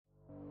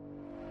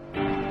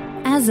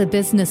As a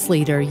business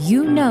leader,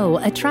 you know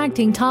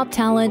attracting top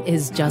talent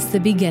is just the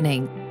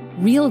beginning.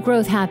 Real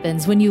growth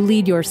happens when you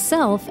lead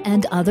yourself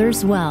and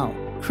others well,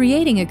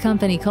 creating a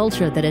company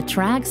culture that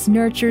attracts,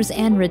 nurtures,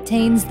 and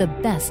retains the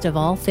best of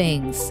all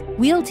things.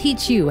 We'll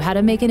teach you how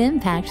to make an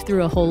impact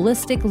through a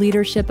holistic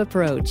leadership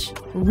approach,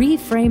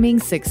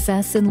 reframing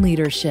success in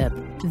leadership.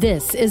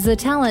 This is the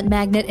Talent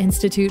Magnet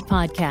Institute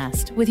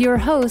podcast with your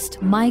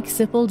host, Mike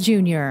Sipple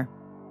Jr.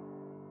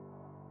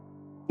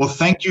 Well,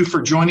 thank you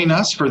for joining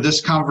us for this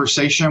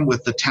conversation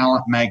with the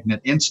Talent Magnet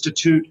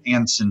Institute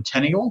and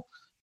Centennial.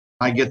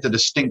 I get the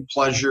distinct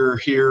pleasure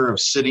here of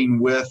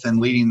sitting with and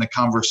leading the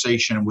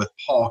conversation with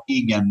Paul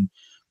Hegan.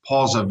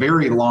 Paul's a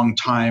very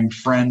long-time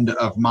friend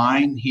of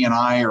mine. He and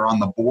I are on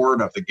the board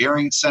of the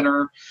Gehring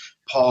Center.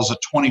 Paul's a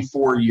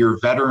 24-year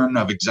veteran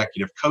of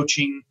executive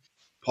coaching.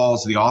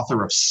 Paul's the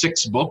author of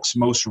 6 books,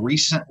 most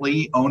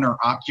recently Owner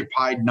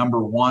Occupied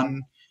 #1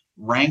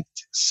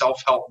 ranked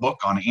self-help book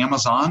on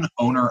Amazon,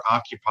 Owner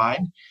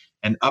Occupied,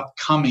 an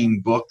upcoming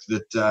book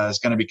that is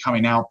going to be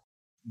coming out.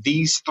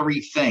 These 3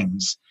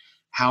 things,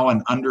 how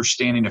an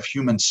understanding of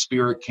human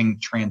spirit can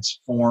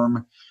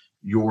transform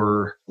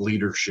your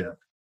leadership.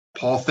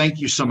 Paul,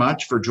 thank you so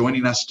much for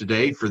joining us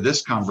today for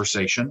this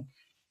conversation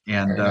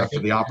and for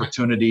the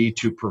opportunity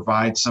to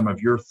provide some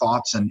of your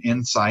thoughts and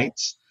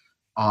insights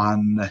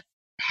on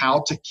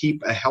how to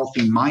keep a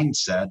healthy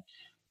mindset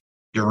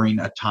during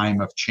a time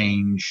of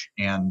change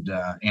and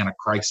a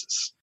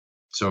crisis.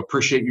 So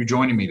appreciate you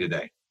joining me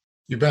today.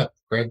 You bet.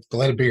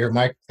 Glad to be here,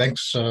 Mike.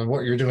 Thanks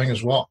what you're doing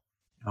as well.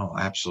 Oh,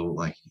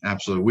 absolutely.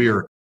 Absolutely. We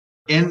are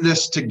in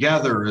this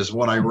together is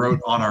what I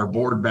wrote on our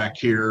board back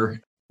here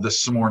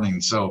this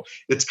morning. So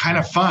it's kind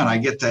of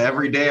fun.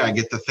 Every day I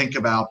get to think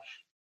about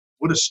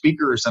what do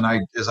speakers, and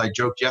as I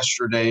joked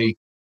yesterday,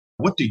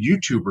 what do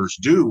YouTubers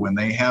do when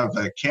they have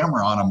a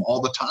camera on them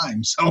all the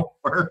time? So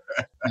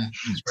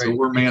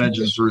we're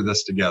managing through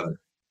this together.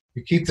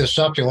 You keep this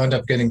up, you'll end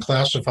up getting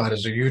classified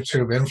as a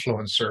YouTube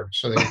influencer.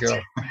 So there you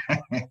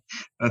go.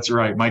 That's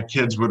right. My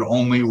kids would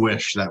only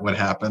wish that would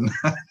happen.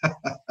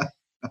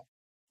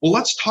 Well,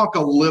 let's talk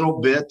a little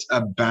bit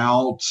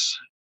about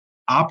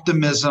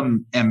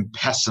optimism and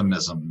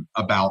pessimism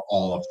about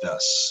all of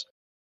this.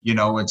 You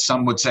know, and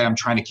some would say I'm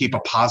trying to keep a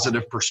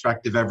positive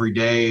perspective every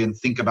day and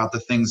think about the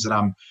things that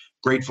I'm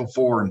grateful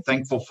for and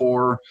thankful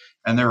for.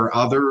 And there are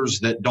others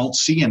that don't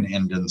see an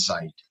end in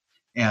sight.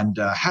 And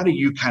how do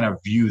you kind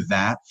of view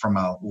that from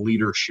a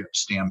leadership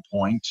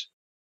standpoint?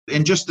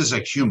 And just as a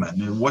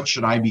human, what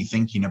should I be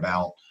thinking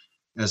about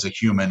as a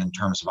human in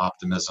terms of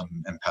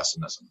optimism and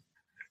pessimism?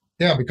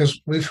 Yeah, because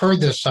we've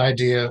heard this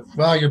idea,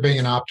 well, you're being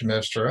an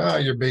optimist or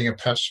you're being a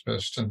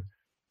pessimist. And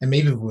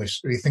maybe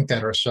we think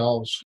that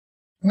ourselves.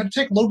 I'm going to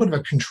take a little bit of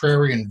a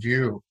contrarian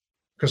view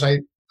because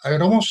I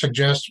would almost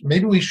suggest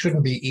maybe we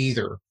shouldn't be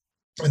either.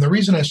 And the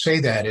reason I say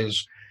that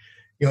is,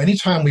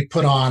 anytime we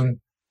put on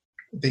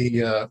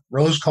the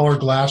rose-colored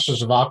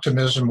glasses of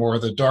optimism or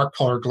the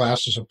dark-colored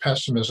glasses of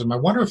pessimism, I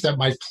wonder if that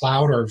might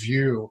cloud our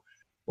view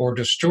or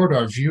distort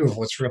our view of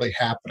what's really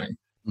happening.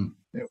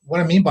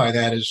 What I mean by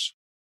that is,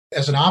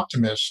 as an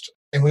optimist,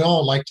 and we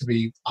all like to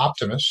be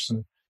optimists,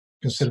 and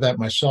consider that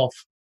myself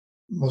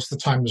most of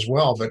the time as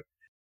well, but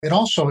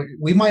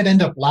we might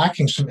end up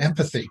lacking some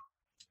empathy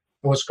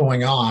for what's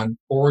going on,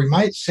 or we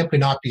might simply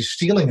not be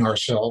steeling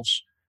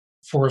ourselves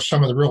for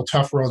some of the real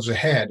tough roads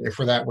ahead. If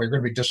we're that way, we're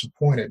going to be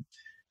disappointed.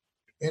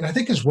 And I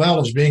think as well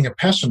as being a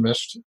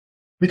pessimist,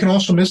 we can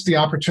also miss the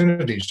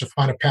opportunities to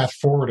find a path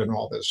forward in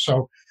all this.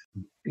 So,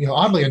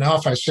 oddly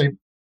enough, I say,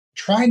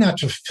 try not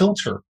to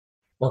filter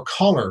or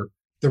color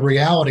the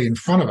reality in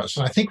front of us.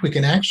 And I think we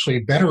can actually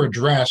better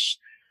address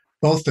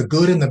both the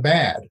good and the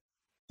bad,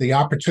 the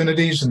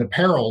opportunities and the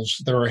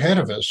perils that are ahead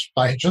of us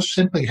by just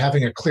simply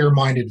having a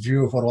clear-minded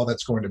view of what all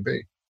that's going to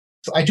be.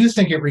 So I do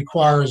think it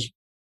requires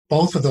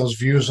both of those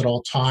views at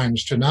all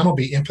times to not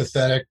only be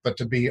empathetic, but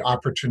to be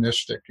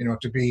opportunistic,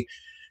 to be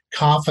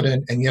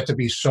confident and yet to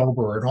be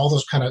sober and all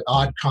those kind of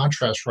odd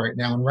contrasts right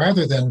now. And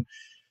rather than,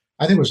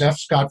 I think it was F.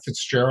 Scott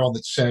Fitzgerald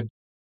that said,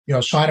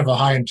 a sign of a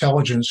high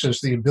intelligence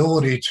is the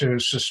ability to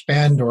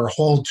suspend or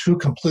hold 2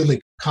 completely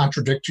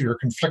contradictory or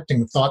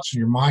conflicting thoughts in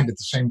your mind at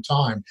the same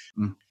time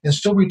and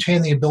still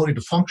retain the ability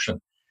to function.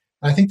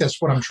 And I think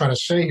that's what I'm trying to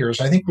say here is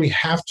I think we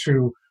have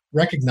to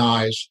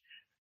recognize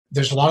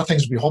there's a lot of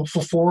things to be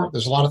hopeful for.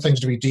 There's a lot of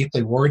things to be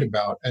deeply worried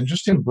about. And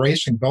just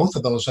embracing both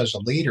of those as a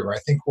leader, I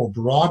think will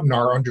broaden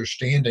our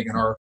understanding and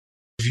our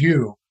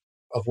view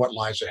of what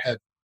lies ahead.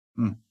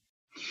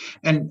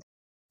 And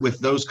with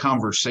those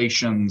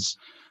conversations,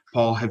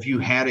 Paul, have you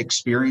had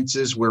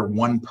experiences where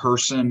one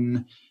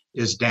person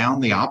is down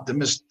the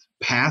optimist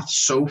path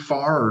so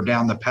far or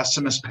down the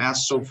pessimist path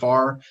so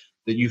far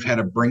that you've had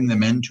to bring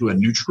them into a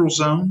neutral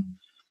zone?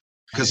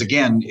 Because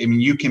again,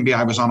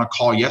 I was on a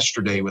call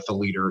yesterday with a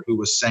leader who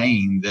was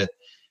saying that,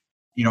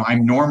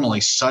 I'm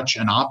normally such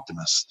an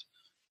optimist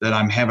that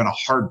I'm having a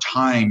hard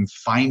time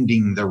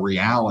finding the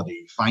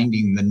reality,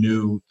 finding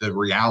the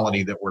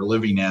reality that we're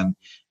living in.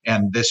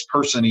 And this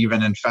person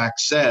even in fact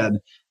said,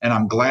 and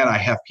I'm glad I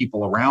have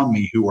people around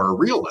me who are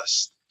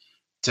realists,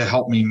 to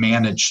help me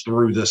manage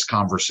through this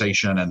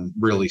conversation and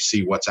really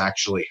see what's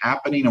actually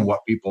happening and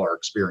what people are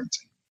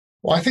experiencing.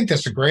 Well, I think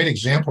that's a great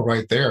example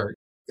right there.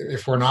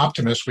 If we're an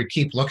optimist, we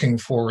keep looking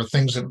for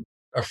things that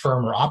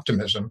affirm our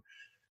optimism.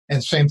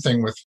 And same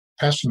thing with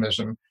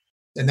pessimism.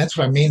 And that's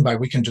what I mean by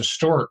we can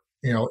distort,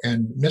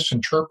 and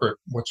misinterpret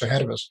what's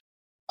ahead of us.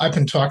 I've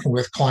been talking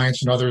with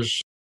clients and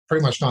others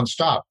pretty much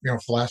nonstop, for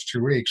the last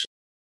 2 weeks.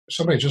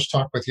 Somebody I just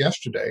talked with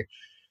yesterday,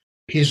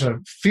 he's a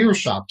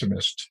fierce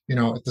optimist,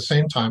 at the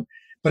same time.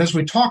 But as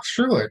we talk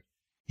through it,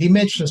 he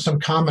mentioned some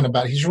comment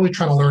about he's really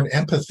trying to learn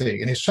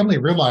empathy. And he suddenly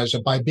realized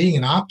that by being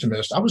an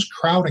optimist, I was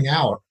crowding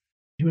out.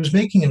 He was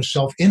making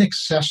himself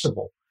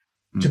inaccessible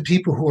to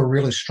people who are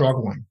really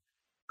struggling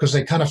because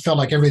they kind of felt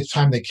like every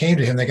time they came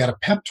to him, they got a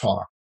pep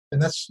talk.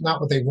 And that's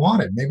not what they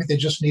wanted. Maybe they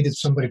just needed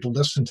somebody to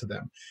listen to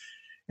them.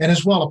 And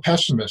as well, a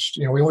pessimist.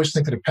 We always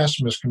think that a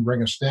pessimist can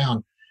bring us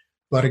down.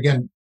 But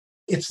again,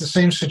 it's the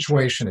same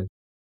situation.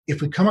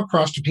 If we come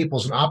across to people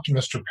as an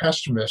optimist or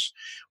pessimist,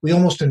 we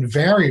almost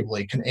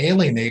invariably can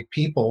alienate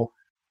people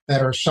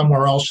that are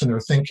somewhere else in their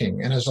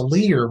thinking. And as a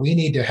leader, we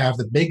need to have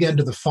the big end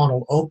of the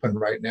funnel open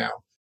right now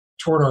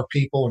toward our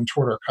people and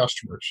toward our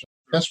customers.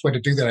 The best way to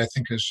do that, I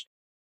think, is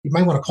you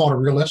might want to call it a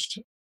realist,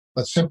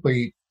 but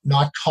simply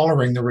not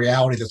coloring the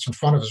reality that's in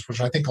front of us,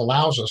 which I think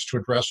allows us to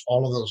address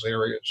all of those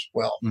areas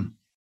well.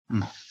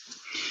 Mm-hmm.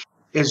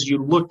 As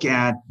you look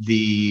at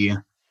the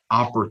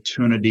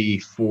opportunity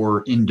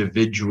for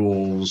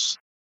individuals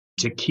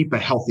to keep a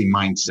healthy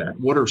mindset,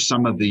 what are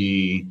some of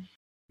the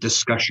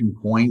discussion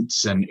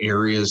points and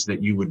areas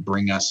that you would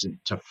bring us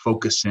to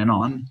focus in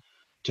on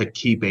to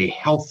keep a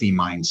healthy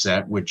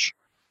mindset, which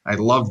I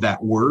love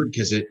that word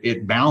because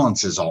it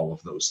balances all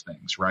of those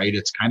things, right?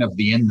 It's kind of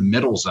the in the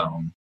middle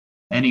zone.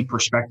 Any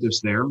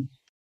perspectives there?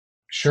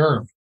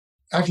 Sure.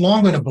 I've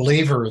long been a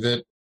believer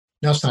that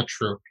that's not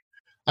true.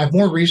 I've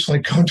more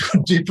recently come to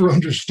a deeper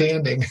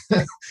understanding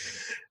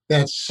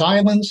that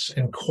silence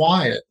and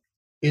quiet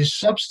is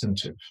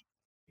substantive.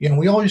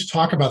 We always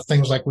talk about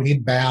things like we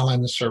need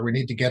balance or we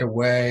need to get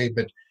away,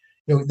 but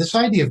this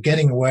idea of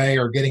getting away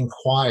or getting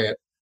quiet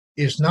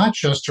is not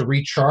just to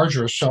recharge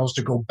ourselves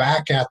to go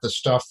back at the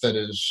stuff that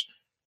is,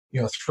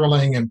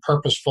 thrilling and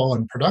purposeful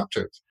and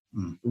productive.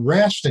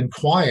 Rest and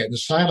quiet and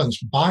silence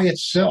by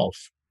itself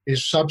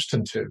is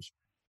substantive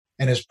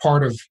and is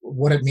part of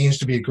what it means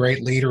to be a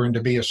great leader and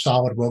to be a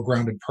solid,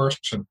 well-grounded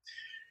person.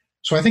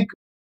 So I think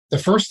the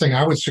first thing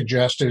I would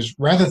suggest is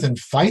rather than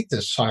fight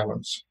this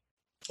silence,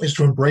 is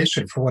to embrace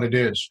it for what it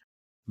is.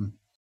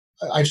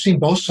 I've seen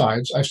both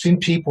sides. I've seen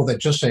people that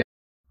just say,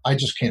 I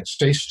just can't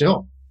stay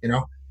still,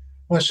 Well,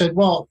 I said,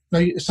 well, no,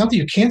 it's not that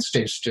you can't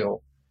stay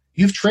still.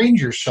 You've trained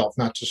yourself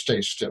not to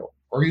stay still,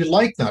 or you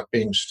like not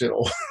being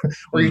still,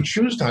 or you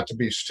choose not to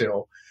be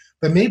still.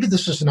 But maybe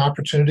this is an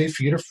opportunity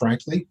for you to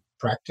frankly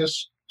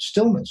practice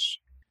stillness.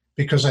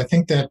 Because I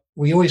think that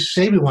we always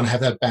say we want to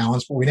have that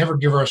balance, but we never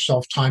give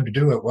ourselves time to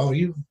do it. Well,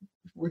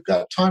 we've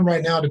got time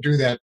right now to do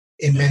that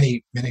in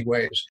many, many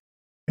ways.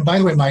 And by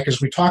the way, Mike,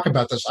 as we talk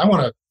about this, I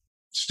want to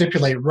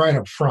stipulate right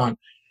up front,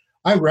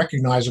 I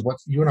recognize that what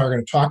you and I are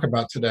going to talk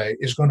about today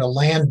is going to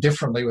land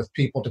differently with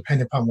people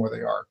depending upon where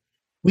they are.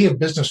 We have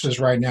businesses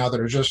right now that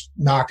are just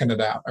knocking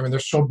it out. I mean, they're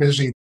so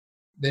busy,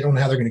 they don't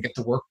know how they're going to get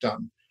the work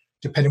done,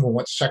 depending on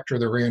what sector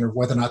they're in or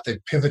whether or not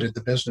they've pivoted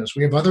the business.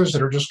 We have others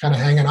that are just kind of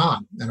hanging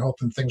on and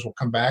hoping things will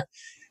come back.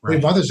 Right. We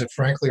have others that,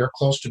 frankly, are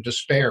close to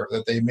despair,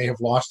 that they may have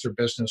lost their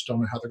business,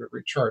 don't know how they're going to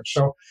recharge.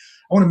 So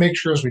I want to make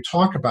sure as we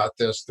talk about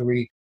this that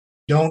we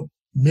don't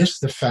miss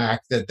the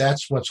fact that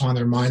that's what's on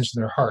their minds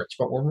and their hearts.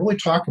 But what we're really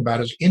talking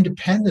about is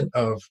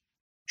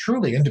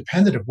truly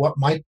independent of what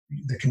might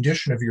the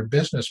condition of your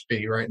business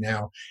be right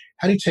now.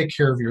 How do you take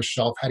care of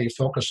yourself? How do you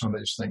focus on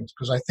these things?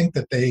 Because I think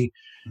that they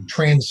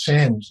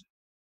transcend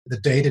the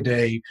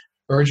day-to-day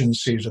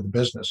urgencies of the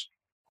business.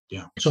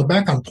 Yeah. So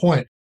back on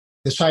point,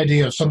 this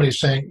idea of somebody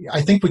saying,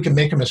 I think we can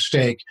make a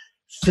mistake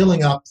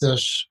filling up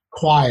this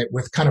quiet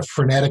with kind of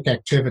frenetic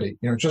activity,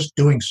 just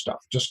doing stuff,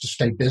 just to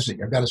stay busy.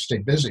 I've got to stay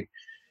busy.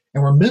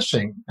 And we're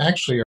missing,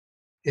 actually,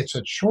 it's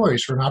a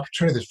choice or an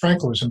opportunity that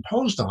frankly was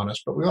imposed on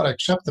us, but we ought to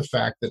accept the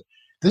fact that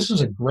this is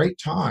a great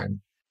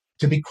time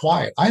to be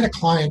quiet. I had a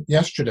client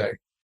yesterday.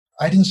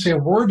 I didn't say a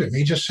word to him.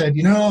 He just said,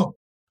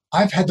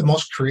 I've had the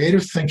most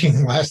creative thinking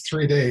in the last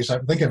 3 days I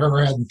think I've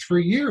ever had in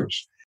 3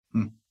 years.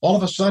 All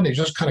of a sudden, he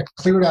just kind of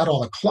cleared out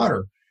all the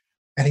clutter.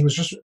 And he was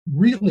just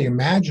really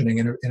imagining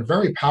in a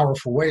very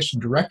powerful way some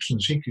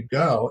directions he could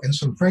go and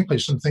frankly,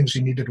 some things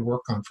he needed to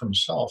work on for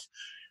himself.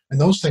 And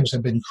those things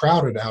have been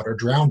crowded out or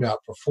drowned out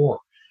before.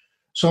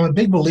 So I'm a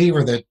big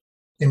believer that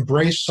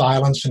embrace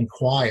silence and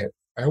quiet.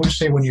 I always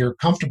say when you're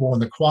comfortable in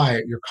the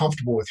quiet, you're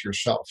comfortable with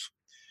yourself.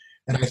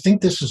 And I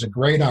think this is a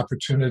great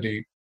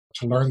opportunity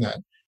to learn that.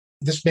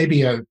 This may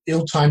be an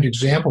ill-timed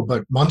example,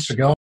 but months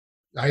ago,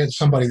 I had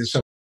somebody that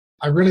said,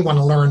 I really want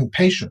to learn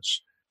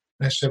patience.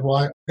 And I said, well,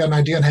 I've got an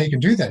idea on how you can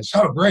do that. He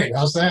said, oh, great.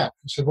 How's that?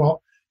 I said,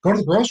 well, go to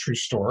the grocery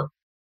store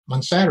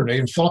on Saturday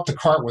and fill up the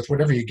cart with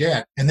whatever you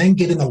get, and then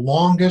get in the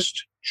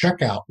longest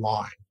checkout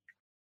line.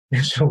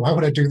 And so why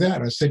would I do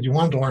that? I said, you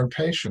wanted to learn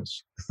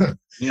patience.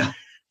 Yeah.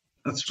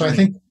 That's So I right.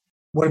 think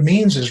what it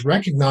means is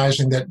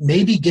recognizing that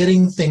maybe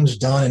getting things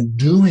done and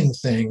doing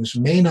things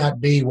may not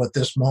be what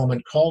this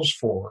moment calls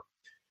for.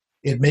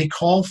 It may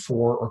call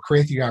for or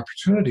create the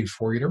opportunity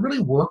for you to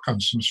really work on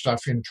some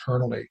stuff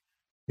internally,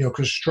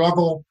 because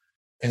struggle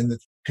and the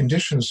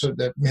conditions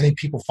that many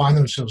people find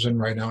themselves in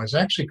right now is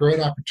actually a great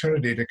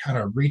opportunity to kind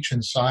of reach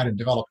inside and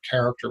develop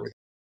character.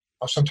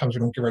 Sometimes we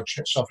don't give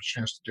ourselves a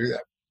chance to do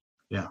that.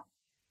 Yeah.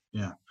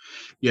 Yeah.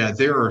 Yeah.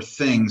 There are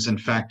things, in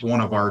fact,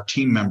 one of our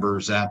team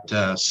members at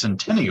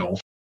Centennial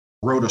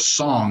wrote a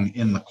song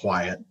in the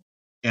quiet,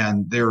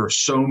 and there are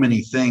so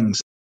many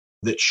things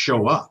that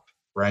show up,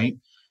 right?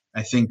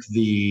 I think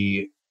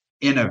the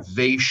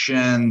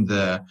innovation,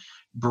 the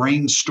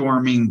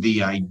brainstorming,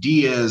 the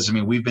ideas. I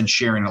mean, we've been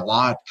sharing a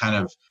lot, kind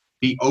of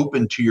be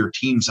open to your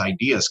team's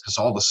ideas, because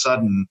all of a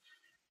sudden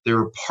there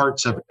are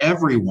parts of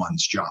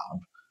everyone's job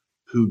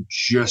who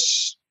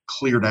just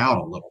cleared out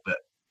a little bit,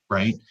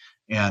 right?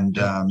 And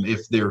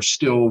if they're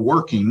still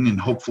working, and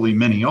hopefully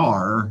many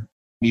are,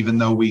 even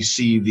though we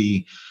see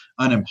the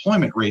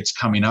unemployment rates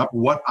coming up,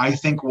 what I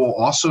think we'll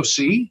also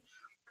see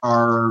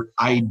are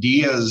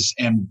ideas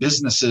and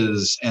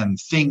businesses and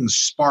things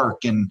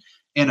spark and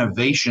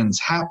innovations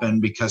happen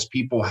because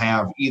people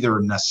have either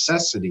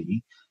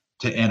necessity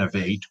to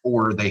innovate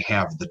or they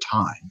have the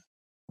time.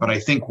 But I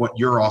think what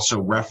you're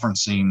also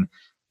referencing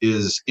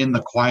is in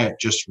the quiet,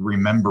 just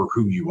remember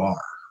who you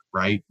are,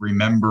 right?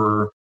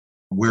 Remember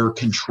where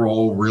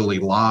control really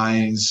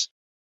lies.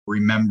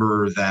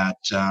 Remember that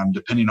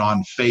depending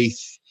on faith,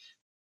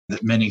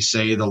 that many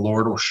say the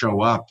Lord will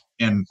show up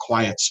in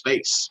quiet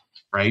space,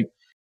 right?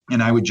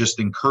 And I would just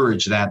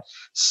encourage that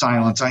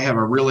silence. I have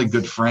a really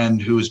good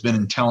friend who has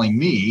been telling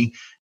me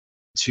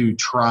to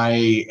try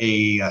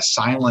a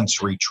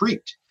silence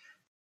retreat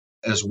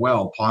as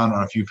well. Paul, I don't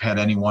know if you've had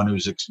anyone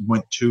who's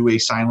went to a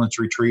silence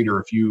retreat or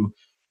if you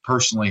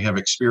personally have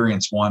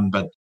experienced one,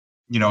 but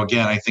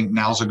again, I think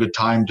now's a good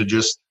time to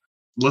just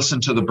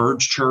listen to the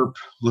birds chirp,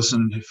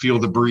 feel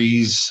the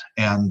breeze,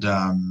 and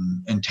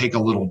take a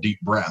little deep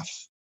breath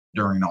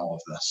during all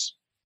of this.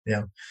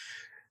 Yeah.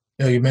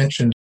 You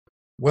mentioned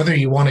whether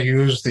you want to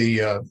use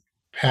the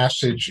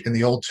passage in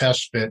the Old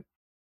Testament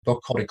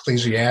book called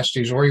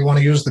Ecclesiastes, or you want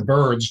to use the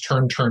birds,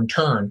 turn, turn,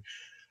 turn.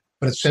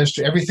 But it says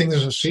to everything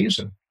there's a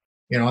season,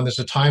 and there's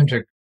a time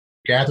to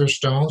gather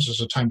stones,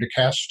 there's a time to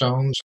cast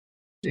stones.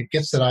 It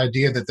gets that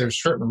idea that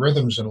there's certain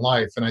rhythms in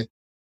life. And I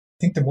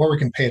think the more we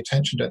can pay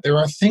attention to it, there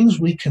are things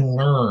we can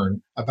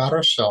learn about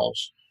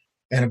ourselves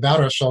and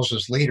about ourselves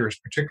as leaders,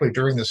 particularly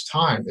during this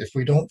time, if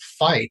we don't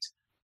fight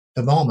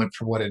the moment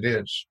for what it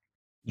is.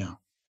 Yeah.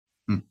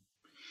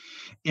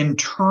 In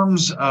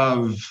terms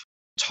of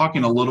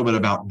talking a little bit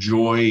about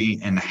joy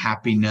and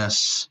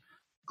happiness,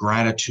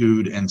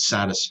 gratitude and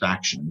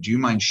satisfaction, do you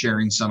mind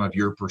sharing some of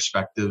your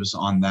perspectives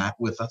on that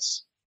with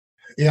us?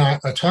 Yeah,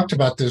 I talked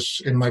about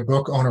this in my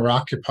book, Owner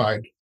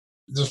Occupied.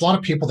 There's a lot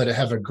of people that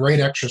have a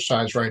great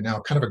exercise right now,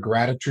 kind of a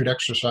gratitude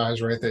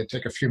exercise, right? They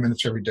take a few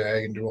minutes every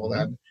day and do all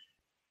that.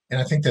 And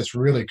I think that's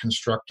really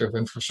constructive.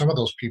 And for some of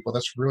those people,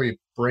 that's really a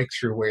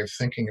breakthrough way of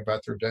thinking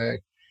about their day.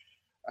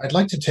 I'd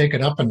like to take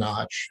it up a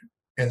notch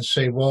and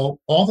say, well,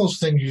 all those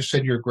things you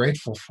said you're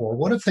grateful for,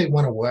 what if they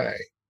went away?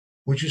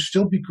 Would you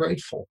still be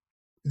grateful?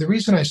 The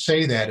reason I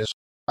say that is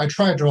I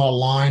try to draw a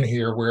line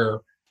here where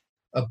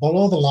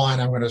below the line,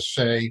 I'm going to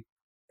say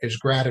is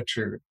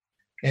gratitude.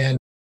 And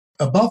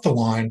above the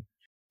line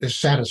is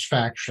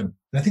satisfaction.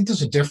 And I think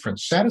there's a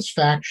difference.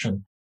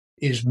 Satisfaction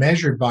is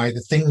measured by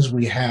the things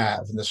we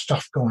have and the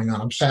stuff going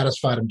on. I'm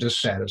satisfied, I'm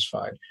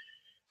dissatisfied.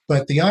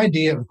 But the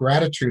idea of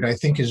gratitude, I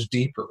think, is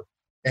deeper.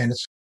 And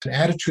it's an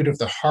attitude of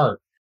the heart.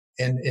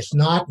 And it's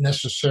not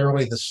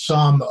necessarily the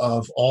sum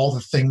of all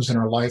the things in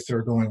our life that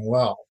are going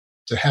well.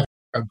 To have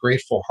a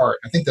grateful heart,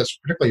 I think that's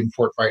particularly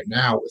important right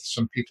now with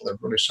some people that have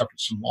really suffered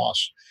some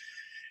loss.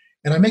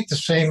 And I make the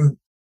same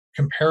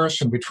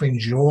comparison between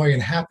joy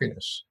and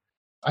happiness.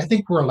 I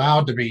think we're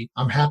allowed to be,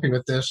 I'm happy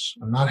with this,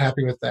 I'm not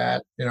happy with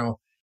that.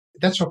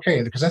 That's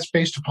okay, because that's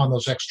based upon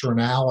those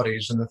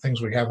externalities and the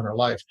things we have in our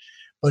life.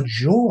 But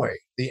joy,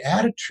 the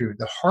attitude,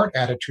 the heart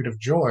attitude of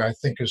joy, I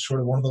think is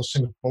sort of one of those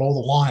things below the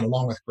line,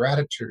 along with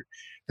gratitude,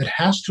 that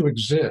has to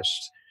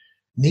exist,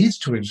 needs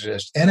to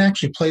exist, and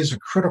actually plays a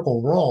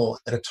critical role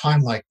at a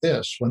time like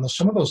this, when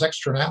some of those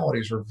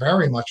externalities are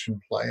very much in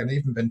play and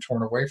even been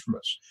torn away from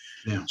us.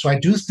 Yeah. So I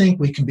do think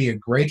we can be a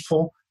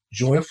grateful,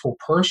 joyful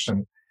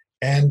person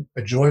and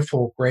a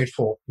joyful,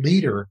 grateful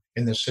leader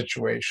in this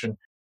situation,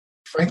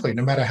 frankly,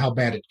 no matter how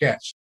bad it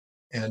gets.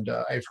 And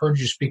I've heard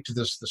you speak to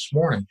this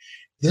morning.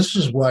 This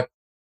is what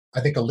I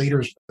think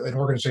leaders and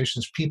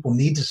organizations, people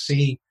need to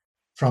see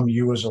from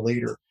you as a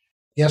leader.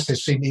 Yes,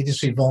 they need to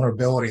see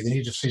vulnerability. They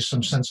need to see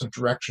some sense of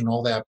direction,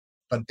 all that.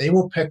 But they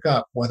will pick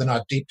up whether or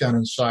not deep down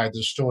inside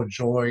there's still a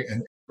joy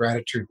and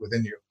gratitude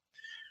within you.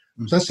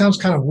 So that sounds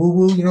kind of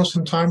woo-woo,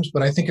 sometimes,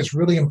 but I think it's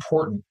really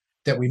important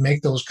that we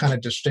make those kind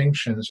of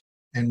distinctions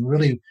and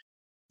really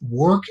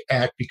work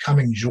at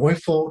becoming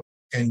joyful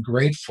and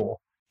grateful,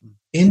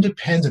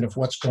 independent of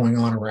what's going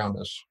on around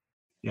us.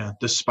 Yeah,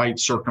 despite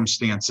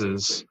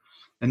circumstances,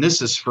 And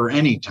this is for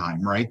any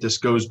time, right? This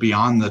goes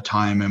beyond the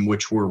time in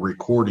which we're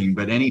recording,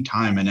 but any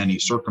time in any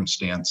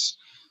circumstance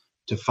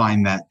to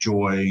find that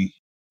joy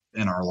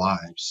in our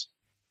lives.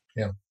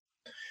 Yeah.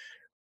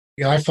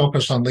 Yeah, I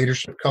focus on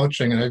leadership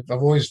coaching, and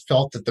I've always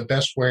felt that the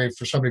best way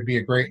for somebody to be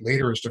a great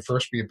leader is to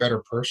first be a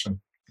better person.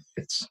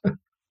 It's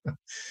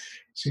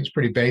seems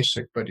pretty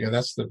basic, but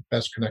that's the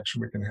best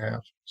connection we can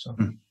have. So,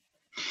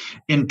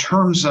 in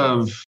terms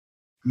of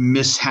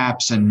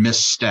mishaps and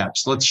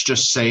missteps, let's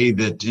just say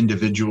that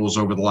individuals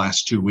over the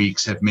last 2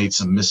 weeks have made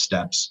some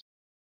missteps.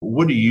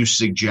 What do you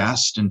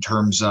suggest in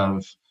terms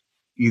of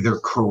either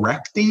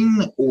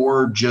correcting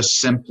or just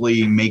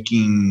simply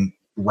making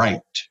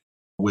right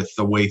with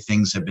the way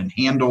things have been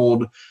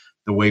handled,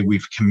 the way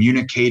we've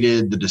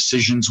communicated, the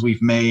decisions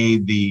we've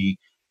made, the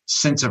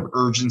sense of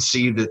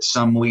urgency that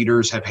some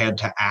leaders have had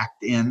to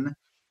act in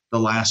the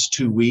last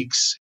 2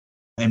 weeks?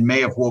 And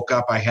may have woke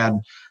up, I had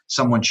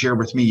someone share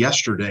with me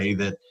yesterday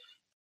that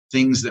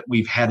things that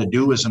we've had to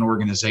do as an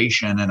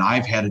organization and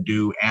I've had to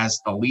do as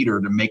the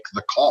leader to make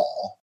the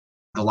call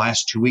the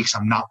last 2 weeks,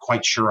 I'm not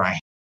quite sure I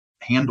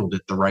handled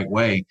it the right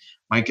way.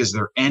 Mike, is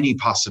there any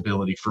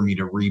possibility for me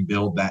to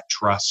rebuild that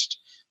trust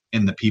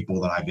in the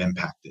people that I've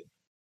impacted?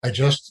 I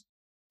just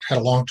had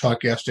a long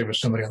talk yesterday with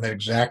somebody on that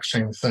exact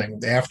same thing.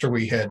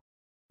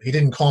 He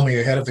didn't call me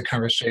ahead of the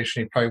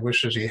conversation. He probably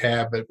wishes he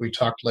had, but we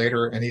talked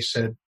later and he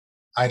said,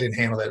 I didn't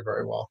handle that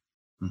very well.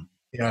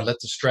 I let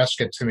the stress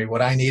get to me.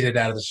 What I needed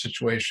out of the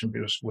situation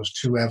was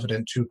too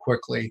evident too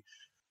quickly.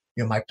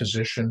 My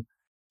position.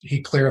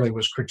 He clearly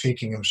was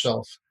critiquing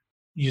himself.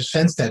 You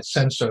sense that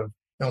sense of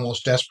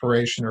almost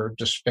desperation or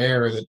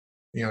despair that,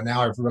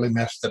 now I've really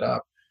messed it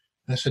up.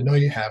 And I said, no,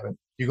 you haven't.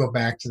 You go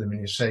back to them and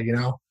you say,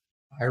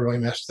 I really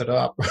messed it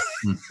up.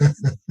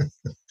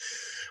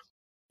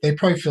 They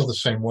probably feel the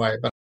same way.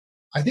 But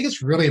I think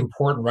it's really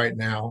important right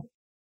now.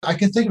 I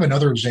can think of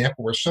another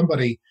example where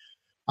somebody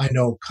I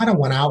know kind of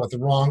went out with the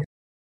wrong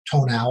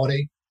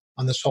tonality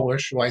on this whole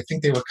issue. I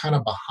think they were kind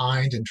of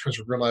behind in terms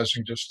of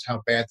realizing just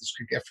how bad this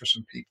could get for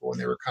some people. And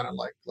they were kind of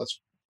like,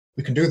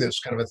 we can do this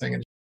kind of a thing.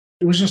 And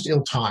it was just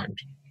ill-timed.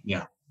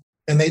 Yeah.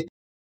 And they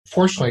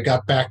fortunately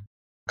got back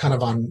kind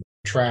of on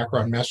track or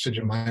on message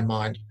in my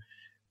mind.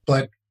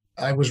 But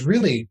I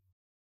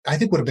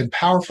think would have been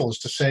powerful is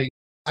to say,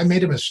 I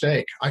made a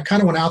mistake. I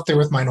kind of went out there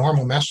with my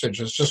normal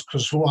message. It's just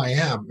because who I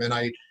am. And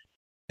I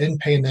didn't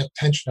pay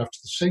attention enough to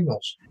the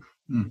signals.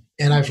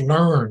 And I've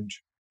learned,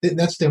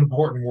 that's the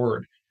important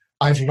word.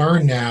 I've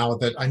learned now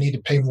that I need to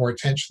pay more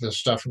attention to this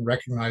stuff and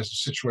recognize the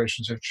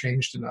situations have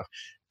changed enough.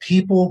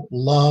 People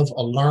love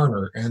a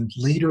learner, and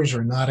leaders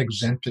are not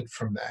exempted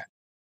from that.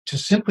 To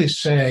simply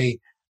say,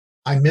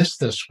 I missed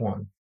this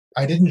one,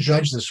 I didn't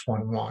judge this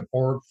one wrong,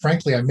 or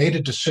frankly, I made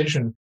a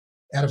decision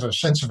out of a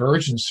sense of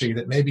urgency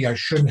that maybe I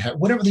shouldn't have,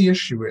 whatever the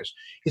issue is.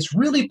 It's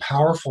really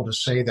powerful to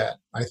say that,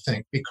 I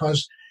think,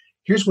 because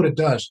here's what it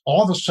does.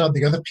 All of a sudden,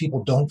 the other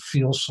people don't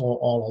feel so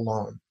all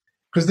alone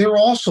because they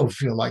also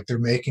feel like they're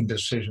making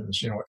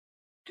decisions,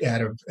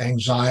 out of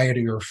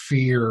anxiety or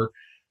fear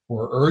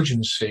or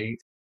urgency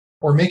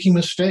or making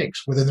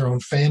mistakes within their own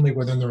family,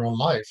 within their own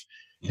life.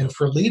 Yeah. And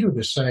for a leader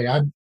to say,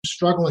 I'm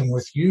struggling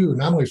with you,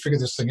 not only figure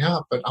this thing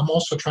out, but I'm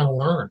also trying to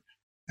learn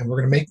and we're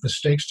going to make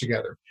mistakes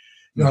together.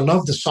 I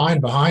love the sign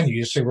behind you.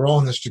 You say, we're all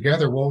in this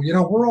together. Well,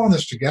 we're all in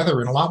this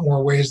together in a lot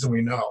more ways than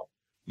we know.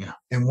 Yeah.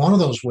 And one of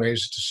those ways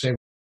is to say,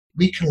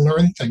 we can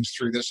learn things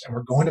through this and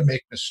we're going to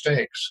make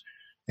mistakes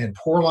and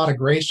pour a lot of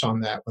grace on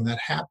that when that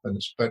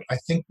happens. But I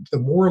think the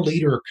more a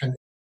leader can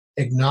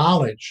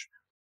acknowledge,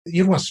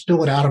 you don't want to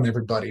spill it out on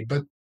everybody,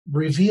 but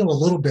reveal a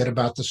little bit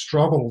about the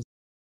struggle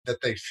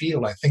that they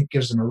feel, I think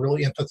gives them a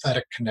really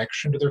empathetic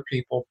connection to their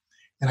people.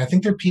 And I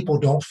think their people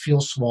don't feel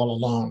so all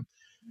alone.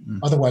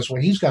 Otherwise,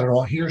 well,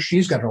 he or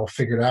she's got it all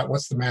figured out.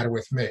 What's the matter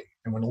with me?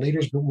 And when the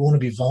leaders want to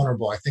be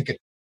vulnerable, I think it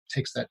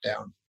takes that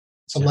down.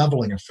 It's a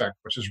leveling effect,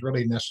 which is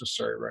really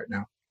necessary right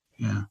now.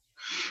 Yeah.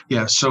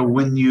 Yeah. So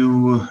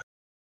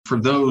for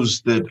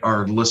those that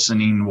are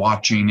listening,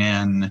 watching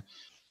in,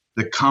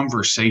 the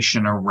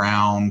conversation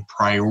around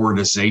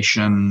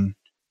prioritization,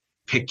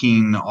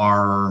 picking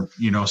our,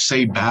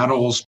 say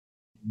battles,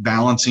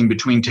 balancing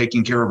between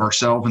taking care of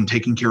ourselves and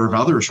taking care of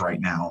others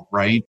right now,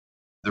 right?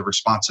 The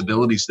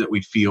responsibilities that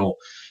we feel.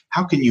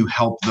 How can you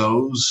help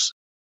those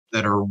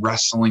that are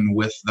wrestling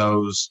with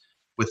those,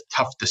 with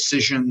tough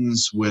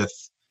decisions, with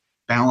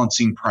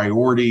balancing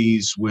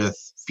priorities, with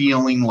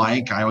feeling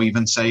like, I'll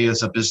even say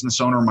as a business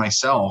owner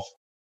myself,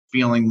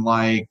 feeling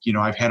like,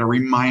 I've had to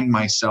remind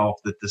myself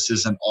that this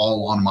isn't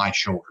all on my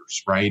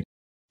shoulders, right?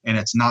 And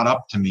it's not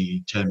up to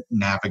me to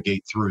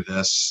navigate through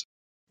this,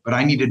 but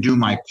I need to do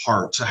my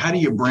part. So how do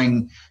you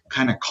bring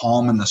kind of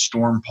calm in the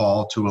storm,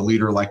 Paul, to a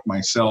leader like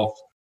myself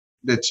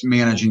that's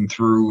managing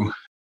through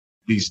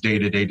these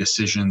day-to-day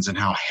decisions and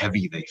how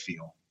heavy they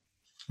feel?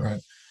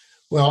 Right.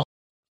 Well,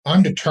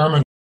 I'm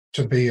determined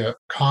to be a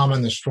calm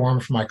in the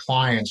storm for my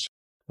clients.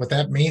 What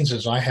that means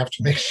is I have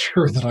to make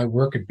sure that I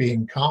work at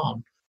being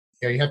calm.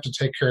 You have to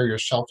take care of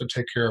yourself to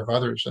take care of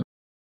others. And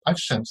I've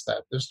sensed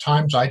that. There's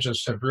times I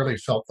just have really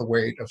felt the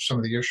weight of some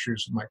of the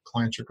issues that my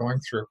clients are going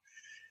through.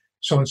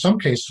 So in some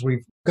cases,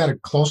 we've got a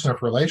close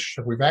enough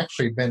relationship. We've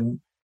actually been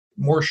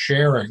more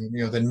sharing,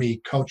 than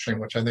me coaching,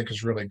 which I think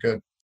is really good.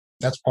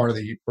 That's part of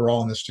we're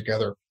all in this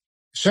together.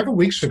 Several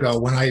weeks ago,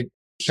 when I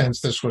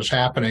sensed this was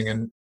happening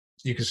and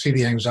you could see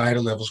the anxiety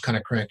levels kind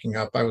of cranking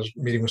up, I was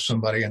meeting with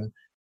somebody and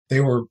they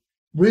were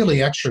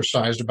really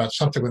exercised about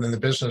something within the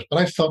business, but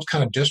I felt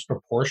kind of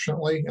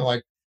disproportionately,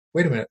 like,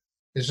 wait a minute,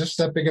 is this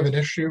that big of an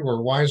issue,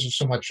 or why is there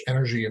so much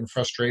energy and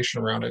frustration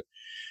around it?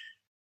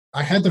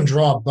 I had them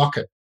draw a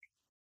bucket,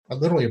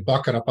 literally a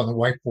bucket up on the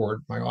whiteboard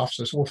in my office.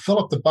 I said, well, fill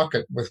up the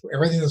bucket with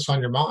everything that's on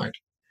your mind.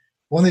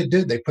 When they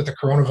did, they put the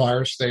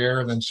coronavirus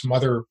there and then some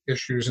other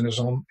issues in his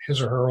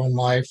or her own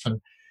life.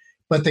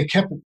 But they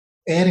kept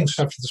adding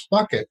stuff to this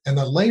bucket and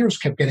the layers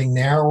kept getting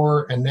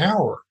narrower and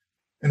narrower.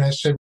 And I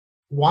said,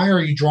 why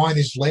are you drawing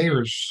these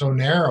layers so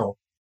narrow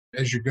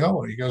as you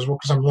go? And he goes, well,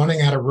 because I'm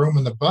running out of room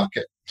in the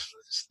bucket.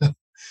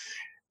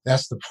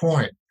 That's the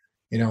point,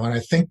 and I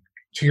think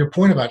to your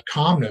point about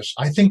calmness,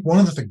 I think one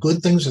of the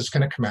good things that's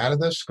going to come out of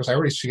this, because I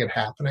already see it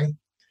happening,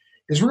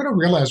 is we're going to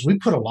realize we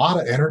put a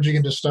lot of energy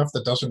into stuff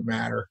that doesn't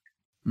matter.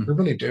 We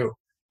really do.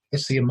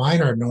 It's the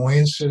minor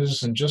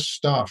annoyances and just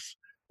stuff,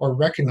 or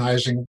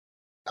recognizing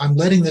I'm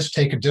letting this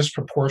take a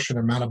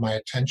disproportionate amount of my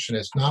attention.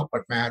 It's not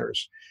what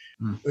matters.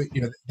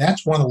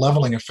 That's one of the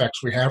leveling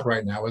effects we have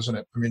right now, isn't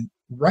it? I mean,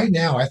 right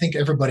now, I think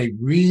everybody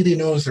really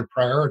knows their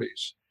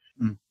priorities.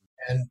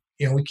 And,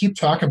 we keep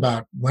talking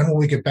about when will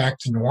we get back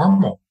to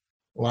normal?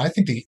 Well, I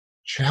think the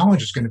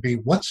challenge is going to be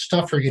what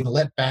stuff are you going to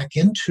let back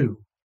into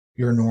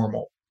your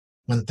normal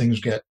when things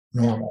get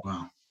normal?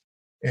 Wow.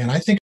 And I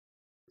think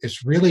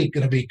it's really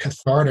going to be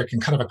cathartic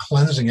and kind of a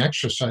cleansing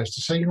exercise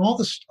to say, a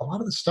lot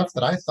of the stuff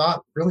that I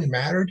thought really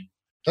mattered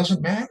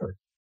doesn't matter.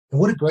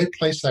 And what a great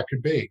place that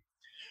could be.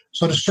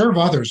 So to serve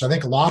others, I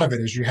think a lot of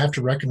it is you have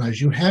to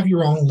recognize you have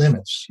your own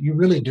limits. You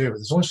really do.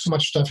 There's only so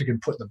much stuff you can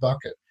put in the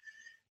bucket.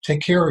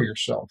 Take care of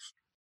yourself.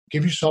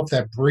 Give yourself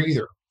that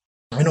breather.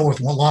 I know with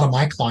a lot of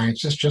my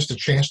clients, it's just a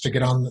chance to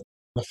get on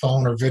the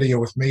phone or video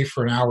with me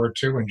for an hour or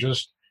two and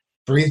just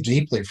breathe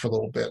deeply for a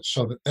little bit.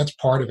 So that's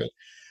part of it.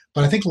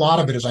 But I think a lot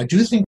of it is, I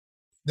do think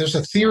there's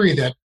a theory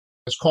that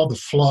it's called the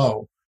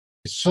flow.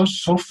 It's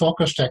so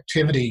focused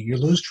activity, you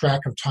lose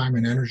track of time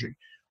and energy.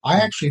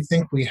 I actually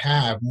think we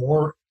have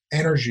more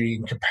energy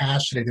and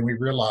capacity than we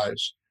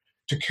realize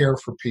to care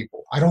for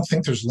people. I don't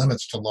think there's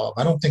limits to love.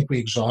 I don't think we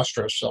exhaust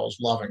ourselves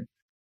loving.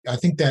 I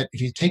think that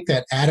if you take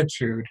that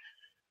attitude,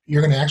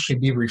 you're going to actually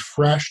be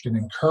refreshed and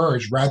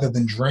encouraged rather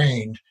than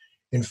drained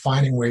in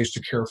finding ways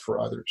to care for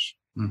others.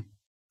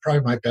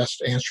 Probably my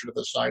best answer to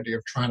this idea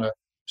of trying to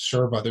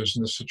serve others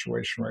in this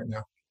situation right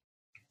now.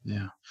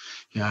 Yeah.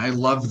 I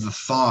love the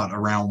thought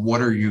around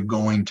what are you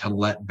going to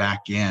let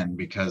back in,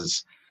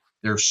 because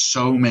there's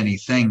so many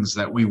things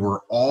that we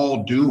were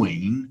all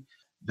doing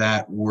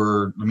that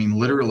were,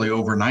 literally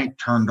overnight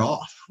turned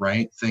off,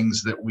 right?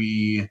 Things that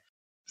we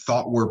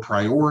thought were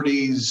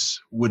priorities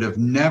would have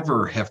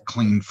never have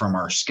cleaned from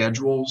our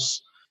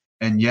schedules.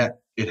 And yet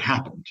it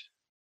happened.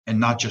 And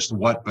not just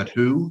what, but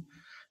who,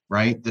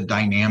 right? The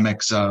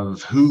dynamics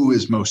of who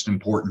is most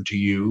important to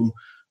you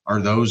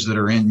are those that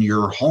are in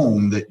your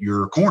home that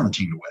you're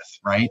quarantined with,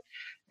 right?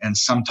 And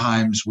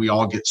sometimes we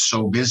all get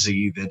so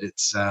busy that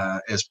it's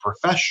as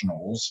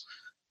professionals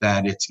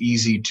that it's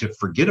easy to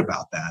forget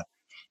about that.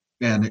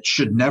 And it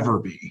should never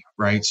be,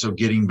 right? So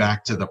getting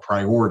back to the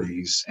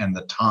priorities and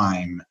the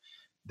time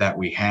that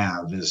we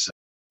have is a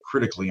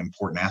critically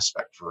important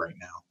aspect for right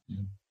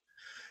now.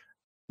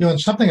 And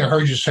something I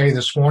heard you say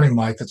this morning,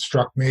 Mike, that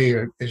struck me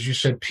is you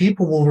said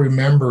people will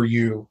remember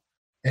you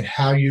and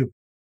how you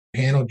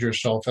handled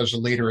yourself as a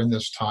leader in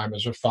this time,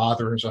 as a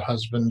father, as a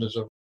husband, as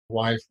a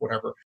wife,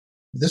 whatever.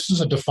 This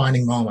is a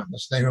defining moment.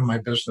 That's the name of my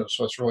business,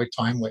 so it's really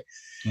timely.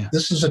 Yeah.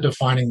 This is a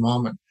defining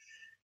moment.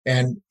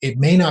 And it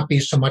may not be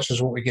so much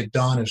as what we get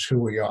done as who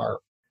we are.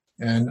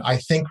 And I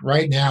think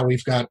right now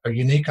we've got a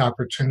unique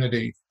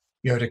opportunity,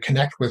 to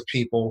connect with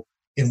people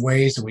in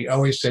ways that we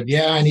always said,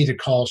 yeah, I need to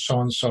call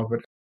so-and-so, but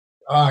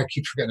I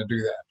keep forgetting to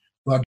do that.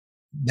 Well,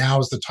 now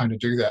is the time to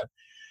do that.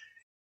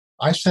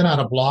 I sent out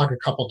a blog a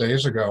couple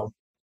days ago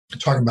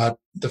talking about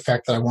the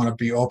fact that I want to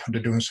be open to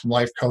doing some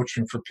life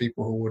coaching for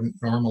people who wouldn't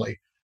normally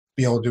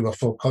be able to do a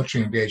full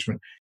coaching engagement.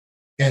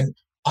 And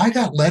I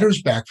got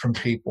letters back from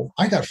people.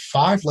 I got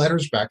 5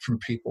 letters back from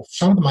people.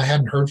 Some of them I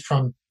hadn't heard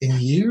from in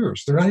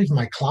years. They're not even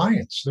my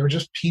clients. They're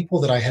just people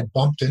that I had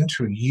bumped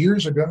into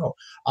years ago.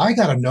 I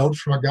got a note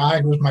from a guy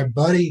who was my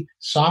buddy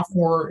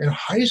sophomore in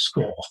high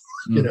school,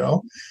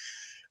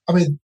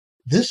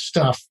 this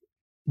stuff,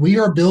 we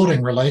are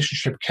building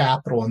relationship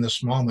capital in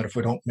this moment if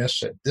we don't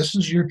miss it. This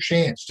is your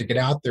chance to get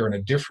out there in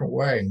a different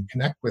way and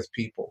connect with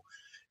people.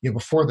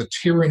 Before the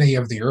tyranny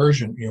of the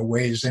urgent,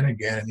 weighs in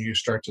again, and you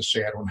start to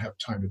say, I don't have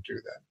time to do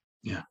that.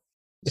 Yeah.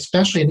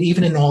 Especially, and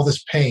even in all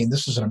this pain,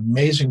 this is an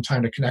amazing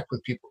time to connect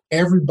with people.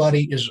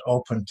 Everybody is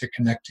open to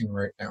connecting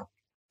right now.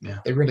 Yeah.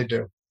 They really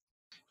do.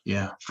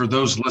 Yeah. For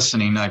those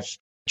listening, I've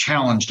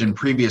challenged in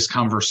previous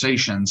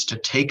conversations to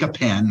take a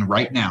pen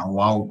right now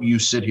while you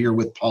sit here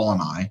with Paul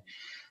and I,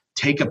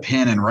 take a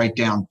pen and write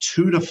down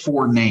 2 to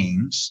 4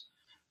 names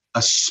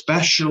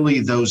especially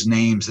those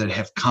names that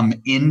have come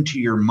into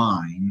your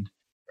mind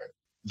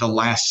the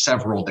last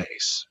several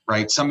days,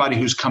 right? Somebody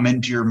who's come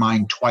into your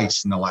mind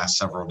twice in the last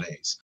several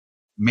days,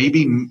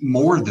 maybe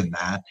more than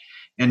that,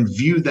 and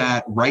view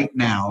that right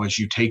now as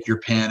you take your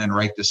pen and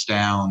write this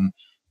down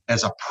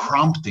as a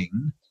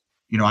prompting.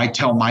 I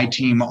tell my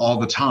team all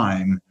the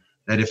time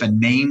that if a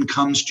name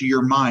comes to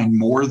your mind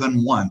more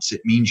than once,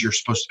 it means you're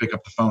supposed to pick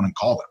up the phone and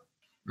call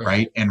them,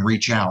 right? And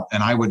reach out.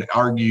 And I would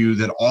argue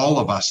that all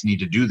of us need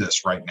to do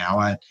this right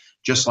now.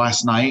 Just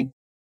last night,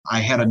 I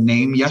had a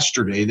name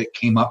yesterday that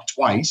came up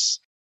twice.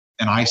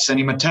 And I sent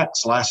him a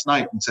text last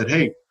night and said,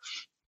 "Hey,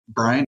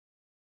 Brian,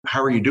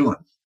 how are you doing?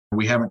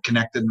 We haven't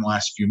connected in the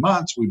last few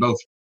months. We both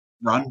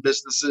run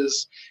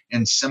businesses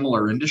in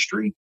similar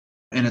industry.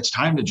 And it's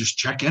time to just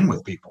check in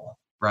with people,"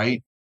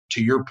 right?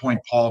 To your point,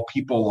 Paul,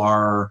 people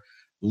are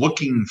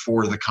looking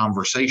for the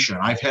conversation.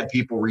 I've had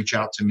people reach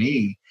out to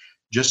me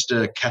just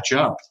to catch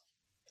up,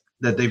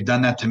 that they've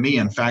done that to me.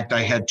 In fact,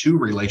 I had 2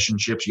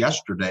 relationships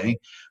yesterday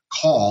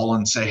call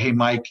and say, "Hey,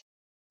 Mike,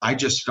 I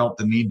just felt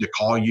the need to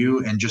call you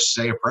and just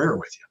say a prayer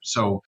with you."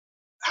 So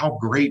how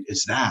great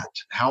is that?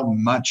 How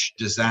much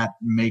does that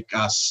make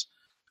us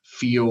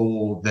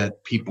feel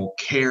that people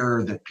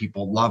care, that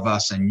people love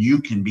us, and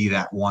you can be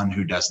that one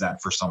who does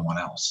that for someone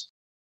else?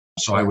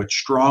 So I would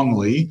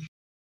strongly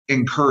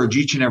encourage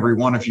each and every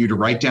one of you to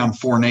write down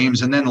 4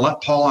 names and then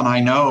let Paul and I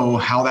know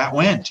how that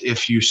went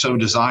if you so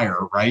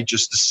desire, right?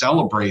 Just to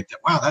celebrate that,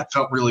 wow, that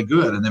felt really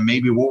good. And then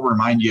maybe we'll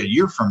remind you a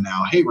year from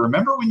now, "Hey,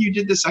 remember when you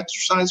did this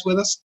exercise with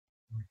us?"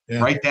 Yeah.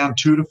 Write down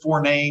 2 to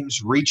 4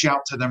 names, reach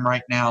out to them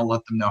right now,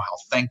 let them know how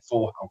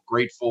thankful, how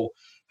grateful,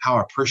 how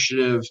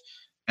appreciative.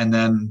 And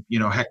then,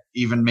 heck,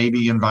 even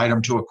maybe invite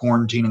them to a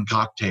quarantine and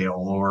cocktail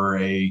or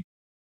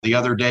the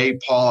other day,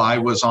 Paul, I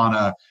was on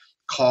a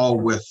call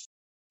with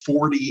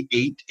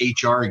 48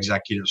 HR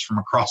executives from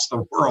across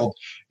the world,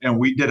 and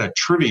we did a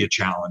trivia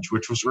challenge,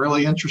 which was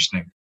really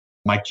interesting.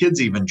 My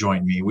kids even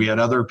joined me. We had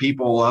other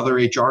people, other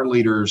HR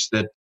leaders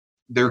that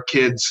their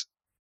kids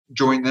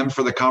joined them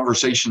for the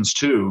conversations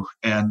too.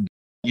 And,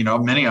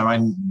 many of them, I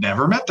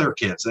never met their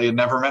kids. They had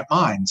never met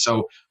mine.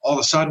 So all of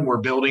a sudden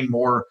we're building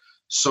more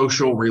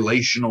social,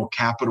 relational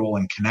capital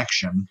and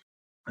connection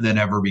than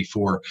ever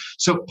before.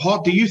 So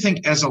Paul, do you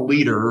think as a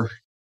leader,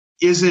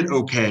 is it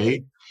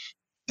okay?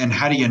 And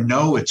how do you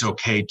know it's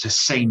okay to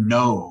say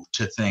no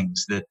to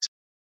things that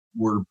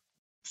we're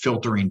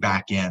filtering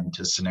back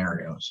into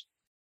scenarios?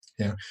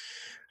 Yeah.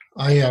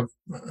 I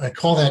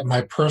call that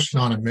my person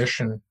on a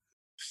mission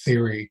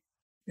theory.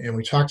 And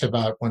we talked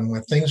about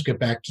when things get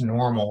back to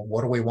normal,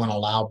 what do we want to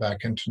allow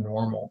back into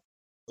normal?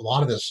 A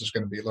lot of this is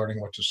going to be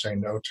learning what to say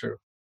no to.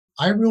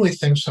 I really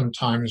think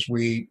sometimes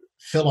we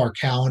fill our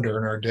calendar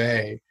and our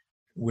day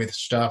with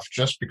stuff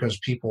just because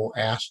people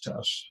asked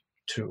us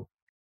to,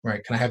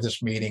 right? Can I have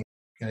this meeting?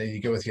 Can I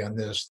get with you on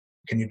this?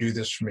 Can you do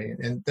this for me?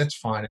 And that's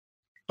fine.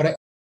 But I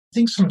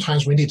think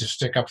sometimes we need to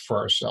stick up for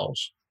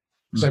ourselves,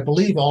 because I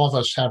believe all of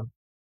us have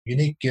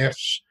unique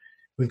gifts.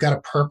 We've got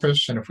a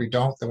purpose. And if we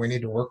don't, then we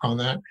need to work on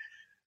that.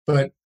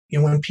 But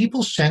when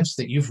people sense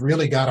that you've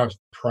really got a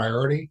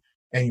priority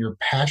and you're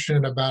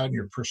passionate about it and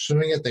you're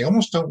pursuing it, they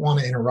almost don't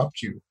want to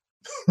interrupt you.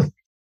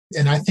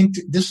 And I think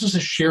this is a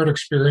shared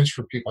experience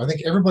for people. I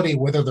think everybody,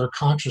 whether they're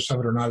conscious of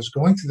it or not, is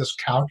going through this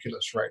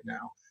calculus right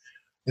now.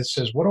 It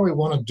says, what do I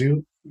want to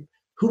do?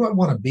 Who do I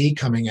want to be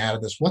coming out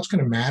of this? What's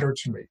going to matter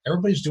to me?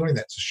 Everybody's doing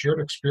that. It's a shared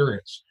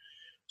experience.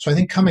 So I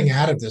think coming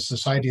out of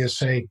this idea of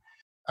say,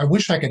 I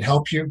wish I could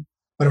help you,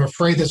 but I'm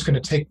afraid that's going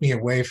to take me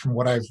away from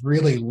what I've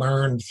really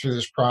learned through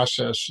this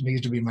process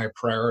needs to be my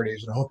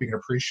priorities. And I hope you can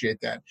appreciate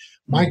that.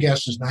 My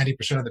guess is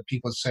 90% of the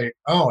people say,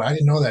 "Oh, I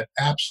didn't know that.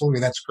 Absolutely.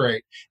 That's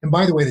great." And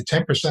by the way, the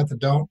 10% that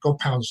don't, go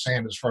pound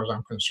sand as far as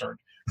I'm concerned.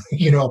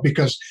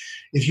 Because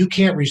if you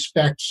can't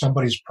respect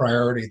somebody's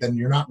priority, then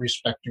you're not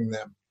respecting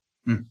them.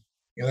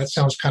 That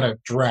sounds kind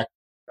of direct.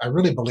 I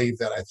really believe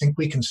that. I think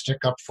we can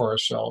stick up for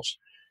ourselves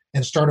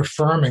and start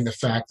affirming the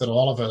fact that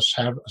all of us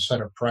have a set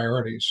of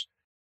priorities.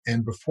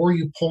 And before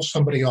you pull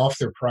somebody off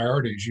their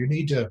priorities, you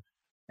need to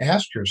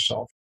ask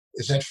yourself,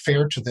 is that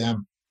fair to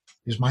them?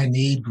 Is my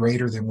need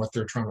greater than what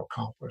they're trying to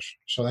accomplish?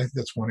 So I think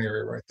that's one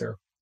area right there.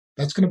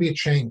 That's going to be a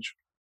change.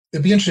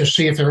 It'd be interesting to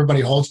see if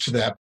everybody holds to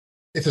that.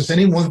 If there's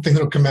any one thing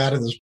that'll come out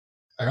of this,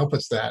 I hope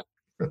it's that.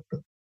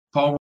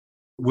 Paul,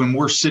 when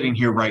we're sitting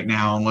here right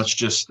now, and let's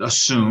just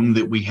assume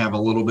that we have a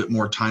little bit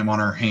more time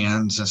on our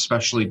hands,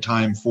 especially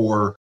time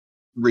for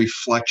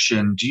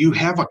reflection, do you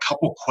have a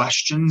couple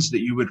questions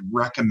that you would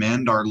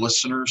recommend our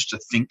listeners to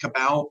think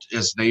about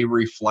as they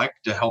reflect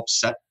to help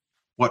set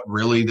what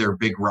really their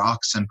big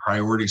rocks and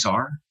priorities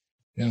are?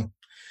 Yeah.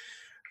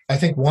 I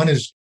think one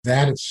is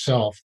that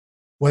itself,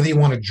 whether you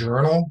want to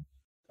journal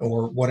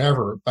or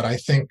whatever, but I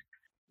think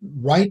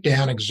write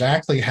down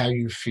exactly how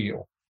you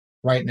feel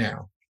right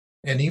now.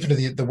 And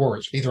even the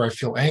words, either I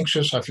feel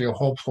anxious, I feel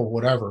hopeful,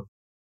 whatever,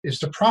 is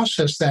to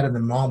process that in the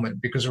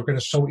moment, because we're going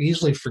to so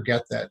easily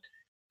forget that.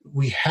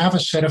 We have a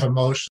set of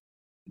emotions.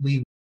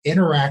 We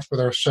interact with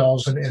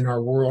ourselves and in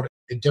our world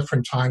at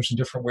different times in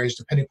different ways,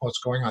 depending on what's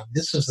going on.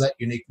 This is that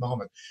unique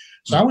moment.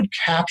 So I would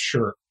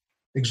capture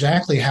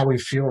exactly how we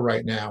feel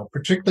right now,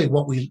 particularly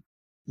what we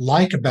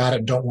like about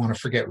it, don't want to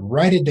forget.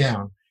 Write it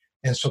down.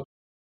 And so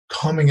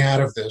coming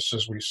out of this,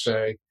 as we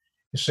say,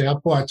 you say, oh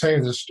boy, I tell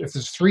you this, if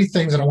there's three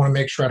things that I want to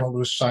make sure I don't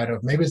lose sight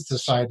of, maybe it's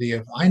this idea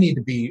of I need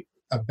to be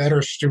a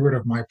better steward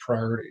of my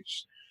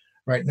priorities,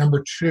 right?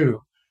 Number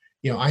two,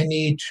 I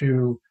need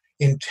to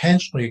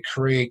intentionally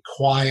create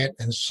quiet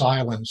and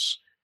silence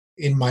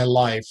in my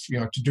life,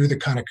 to do the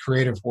kind of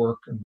creative work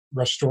and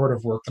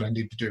restorative work that I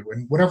need to do.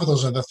 And whatever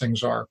those other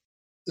things are,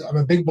 I'm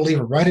a big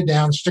believer. Write it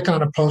down, stick it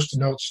on a Post-it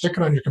note, stick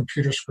it on your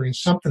computer screen,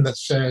 something that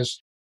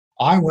says,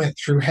 I went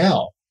through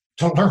hell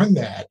to learn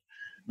that,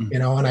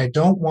 and I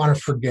don't want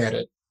to forget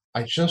it.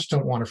 I just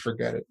don't want to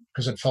forget it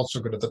because it felt so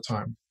good at the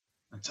time.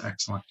 That's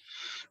excellent.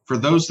 For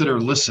those that are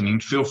listening,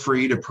 feel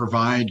free to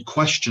provide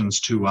questions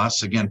to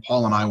us. Again,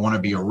 Paul and I want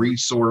to be a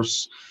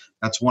resource.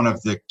 That's one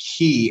of the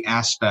key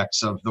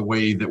aspects of the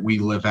way that we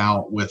live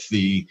out with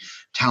the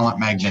Talent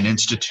Magnet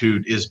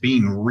Institute is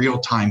being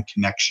real-time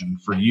connection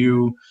for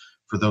you,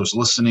 for those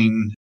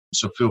listening.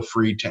 So feel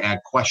free to add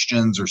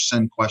questions or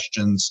send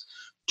questions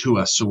to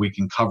us so we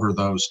can cover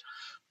those.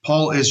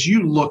 Paul, as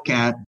you look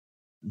at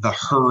the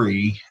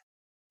hurry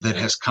that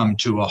has come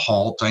to a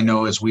halt, I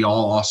know as we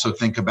all also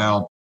think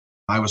about,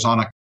 I was on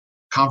a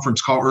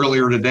conference call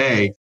earlier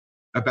today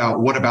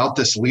about what about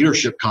this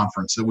leadership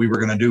conference that we were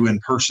going to do in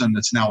person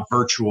that's now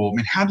virtual. I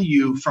mean, how do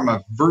you, from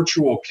a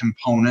virtual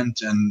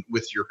component and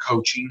with your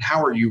coaching,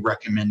 how are you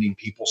recommending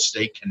people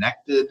stay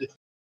connected?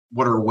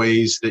 What are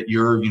ways that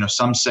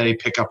some say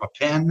pick up a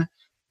pen,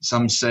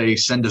 some say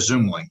send a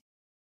Zoom link.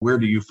 Where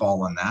do you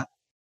fall on that?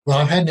 Well,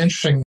 I've had an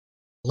interesting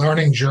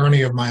learning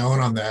journey of my own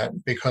on that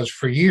because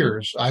for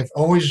years, I've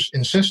always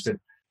insisted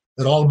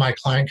that all of my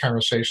client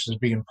conversations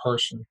be in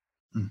person.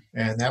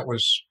 And that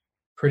was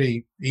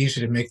pretty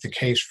easy to make the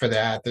case for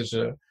that. There's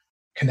a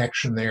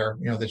connection there,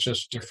 that's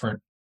just different.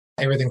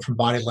 Everything from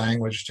body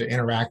language to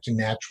interacting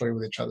naturally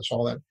with each other, so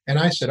all that. And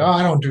I said,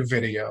 I don't do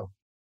video.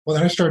 Well,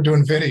 then I started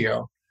doing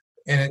video.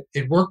 And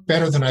it worked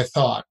better than I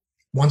thought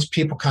once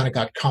people kind of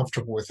got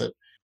comfortable with it.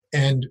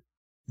 And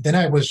then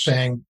I was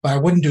saying, but I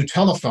wouldn't do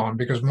telephone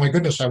because, my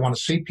goodness, I want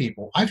to see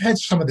people. I've had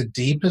some of the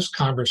deepest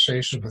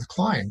conversations with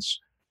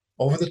clients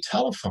over the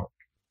telephone.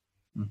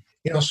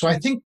 So I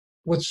think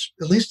what's,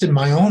 at least in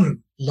my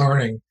own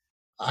learning,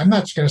 I'm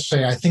not going to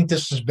say, I think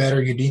this is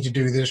better, you need to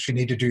do this, you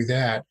need to do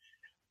that.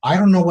 I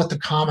don't know what the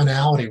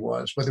commonality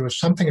was, whether it was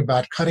something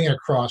about cutting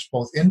across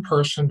both in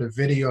person to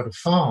video to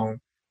phone,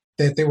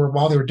 that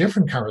while they were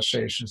different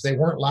conversations, they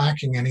weren't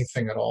lacking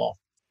anything at all.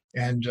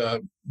 And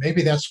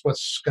maybe that's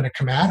what's going to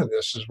come out of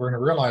this, is we're going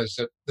to realize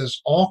that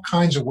there's all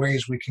kinds of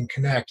ways we can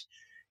connect.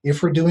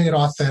 If we're doing it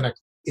authentic,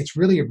 it's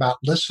really about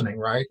listening,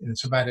 right? And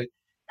it's about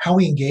how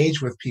we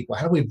engage with people.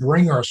 How do we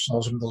bring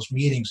ourselves into those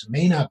meetings? It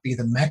may not be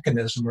the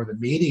mechanism or the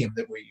medium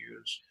that we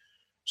use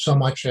so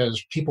much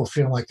as people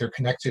feeling like they're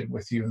connected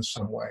with you in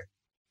some way.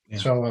 Yeah.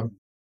 So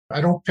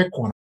I don't pick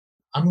one.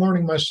 I'm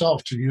learning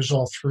myself to use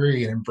all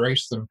three and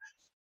embrace them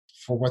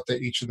for what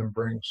each of them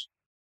brings.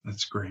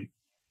 That's great.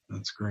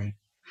 That's great.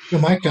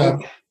 Mike,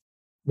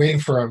 waiting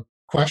for a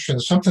question,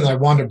 something I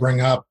wanted to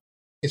bring up.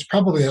 It's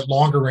probably a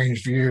longer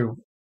range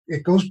view.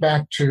 It goes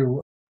back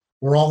to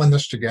we're all in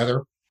this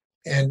together.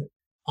 And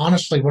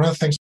honestly, one of the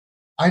things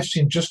I've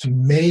seen just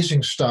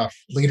amazing stuff,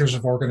 leaders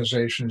of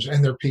organizations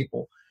and their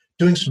people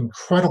doing some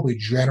incredibly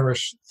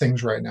generous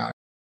things right now.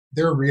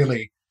 They're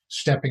really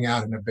stepping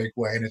out in a big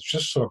way. And it's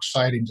just so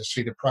exciting to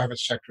see the private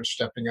sector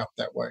stepping up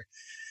that way.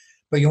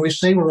 But we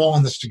say we're all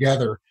in this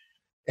together,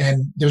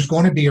 and there's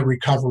going to be a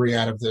recovery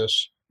out of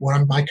this.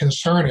 My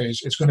concern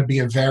is it's going to be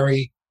a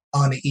very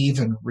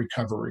uneven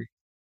recovery.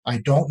 I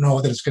don't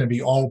know that it's going to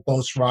be all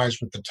boats rise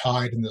with the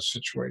tide in this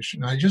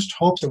situation. I just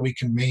hope that we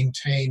can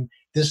maintain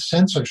this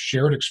sense of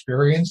shared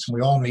experience, and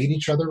we all need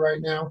each other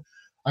right now.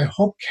 I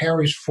hope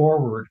carries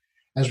forward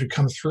as we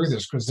come through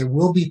this, because there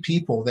will be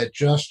people that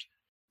just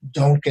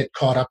don't get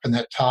caught up in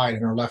that tide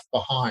and are left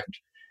behind.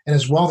 And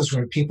as well, there's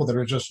going to be people that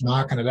are just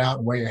knocking it out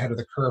and way ahead of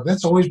the curve.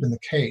 That's always been the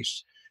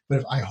case.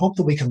 But I hope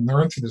that we can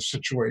learn through this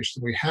situation,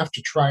 that we have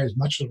to try as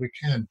much as we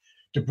can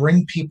to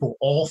bring people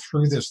all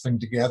through this thing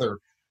together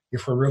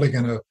if we're really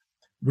going to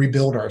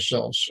rebuild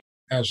ourselves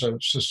as a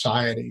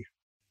society.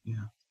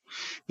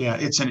 Yeah,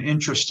 it's an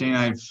interesting,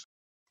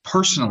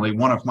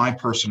 one of my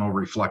personal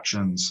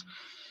reflections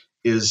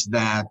is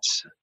that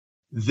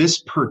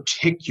this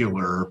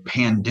particular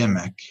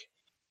pandemic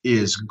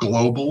is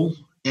global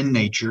in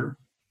nature,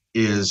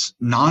 is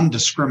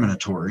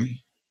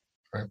non-discriminatory.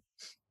 Right.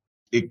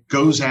 It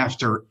goes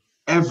after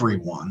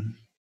everyone.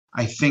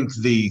 I think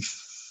the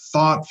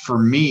thought for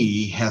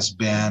me has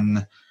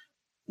been,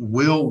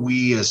 will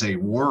we as a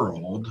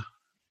world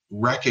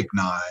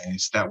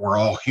recognize that we're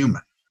all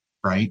human,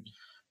 right?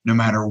 No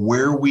matter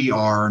where we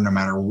are, no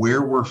matter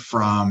where we're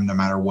from, no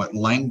matter what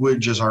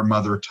language is our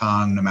mother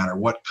tongue, no matter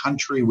what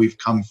country we've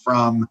come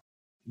from,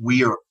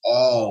 we are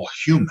all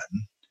human.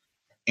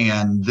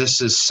 And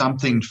this is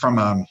something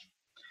from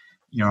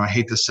I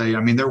hate to say,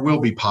 there will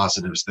be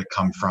positives that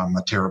come from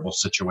a terrible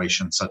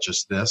situation such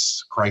as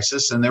this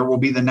crisis, and there will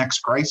be the next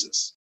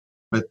crisis.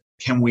 But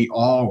can we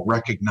all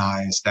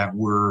recognize that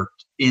we're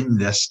in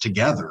this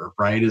together,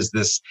 right? Is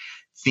this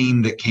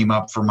theme that came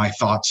up for my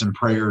thoughts and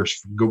prayers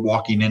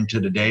walking into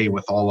today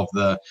with all of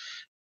the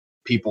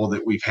people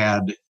that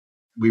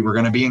we were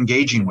going to be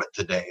engaging with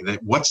today?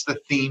 That what's the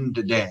theme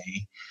today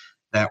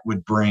that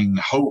would bring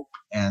hope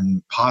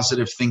and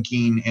positive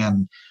thinking?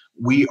 And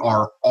we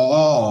are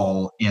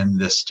all in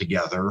this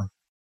together.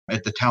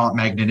 At the Talent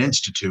Magnet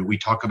Institute, we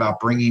talk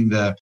about bringing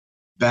the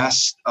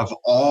best of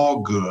all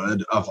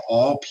good, of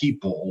all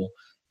people,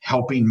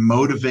 helping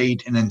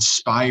motivate and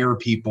inspire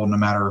people, no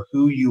matter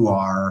who you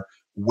are,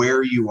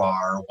 where you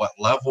are, what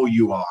level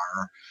you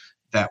are,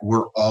 that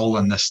we're all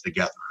in this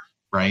together,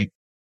 right?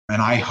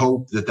 And I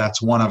hope that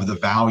that's one of the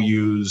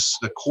values,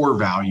 the core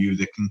value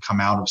that can come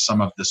out of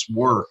some of this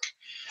work,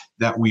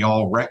 that we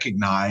all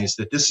recognize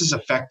that this is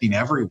affecting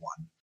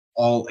everyone,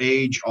 all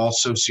age, all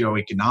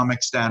socioeconomic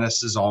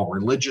statuses, all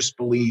religious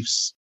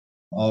beliefs,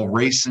 all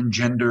race and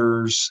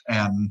genders.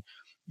 And,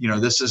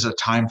 this is a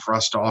time for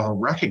us to all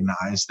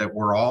recognize that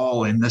we're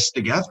all in this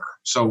together.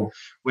 So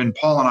when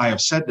Paul and I have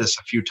said this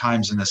a few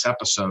times in this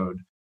episode,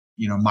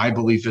 my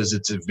belief is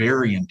it's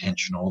very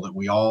intentional that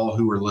we all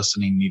who are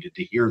listening needed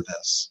to hear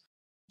this,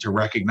 to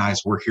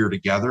recognize we're here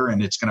together,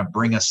 and it's going to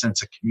bring a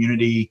sense of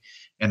community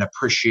and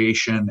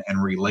appreciation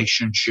and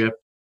relationship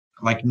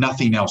like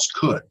nothing else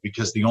could,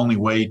 because the only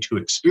way to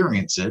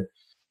experience it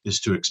is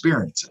to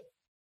experience it,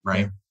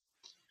 right?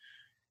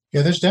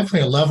 Yeah, there's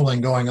definitely a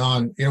leveling going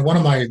on. One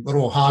of my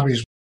little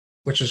hobbies,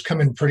 which has come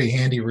in pretty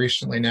handy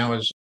recently now,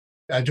 is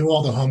I do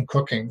all the home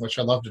cooking, which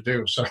I love to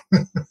do. So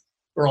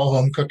we're all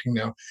home cooking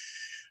now.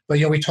 But,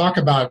 we talk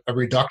about a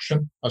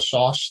reduction, a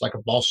sauce, like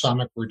a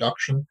balsamic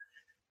reduction.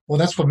 Well,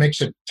 that's what makes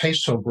it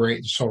taste so great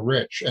and so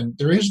rich. And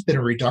there has been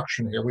a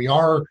reduction here. We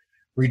are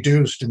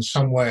reduced in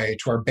some way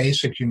to our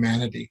basic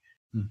humanity.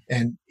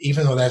 And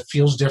even though that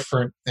feels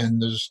different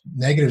and there's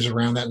negatives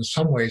around that in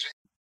some ways,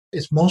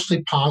 it's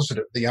mostly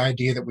positive, the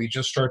idea that we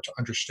just start to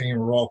understand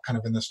we're all kind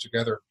of in this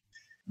together.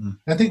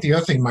 I think the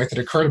other thing, Mike, that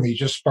occurred to me,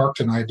 just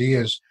sparked an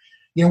idea is,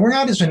 we're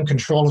not as in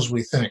control as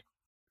we think.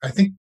 I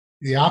think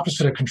the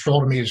opposite of control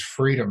to me is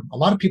freedom. A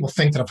lot of people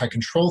think that if I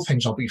control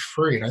things, I'll be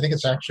free. And I think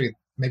it's actually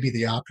maybe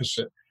the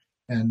opposite.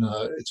 And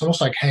it's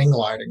almost like hang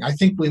gliding. I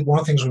think one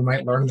of the things we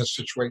might learn in this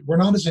situation, we're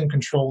not as in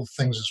control of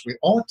things as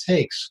all it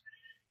takes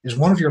is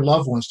one of your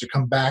loved ones to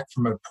come back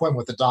from an appointment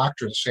with the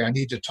doctor and say, I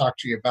need to talk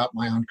to you about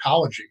my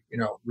oncology,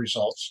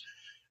 results.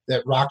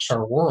 That rocks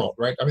our world,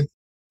 right?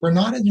 We're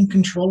not in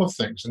control of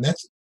things, and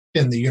that's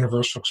been the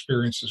universal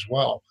experience as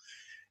well.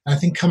 And I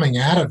think coming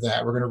out of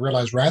that, we're going to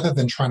realize rather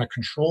than trying to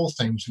control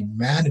things and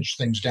manage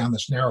things down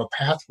this narrow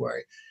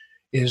pathway,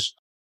 is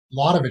a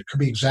lot of it could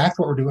be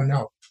exactly what we're doing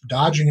now,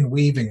 dodging and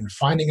weaving and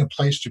finding a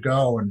place to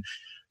go and,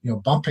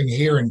 bumping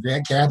here and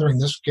gathering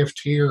this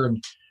gift here.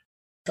 And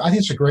I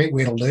think it's a great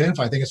way to live.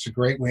 I think it's a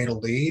great way to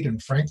lead.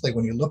 And frankly,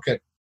 when you look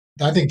at,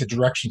 I think the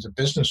directions that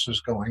business is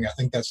going, I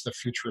think that's the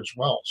future as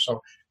well.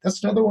 So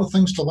that's another one of the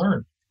things to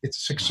learn.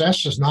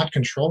 Success is not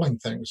controlling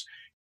things.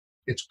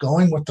 It's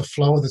going with the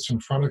flow that's in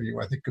front of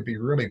you. I think could be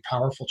really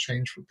powerful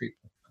change for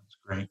people. That's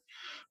great.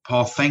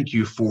 Paul, thank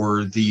you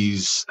for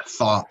these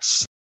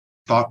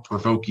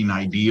thought-provoking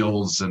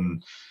ideals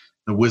and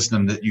the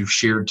wisdom that you've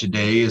shared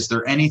today. Is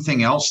there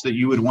anything else that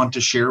you would want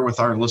to share with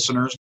our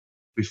listeners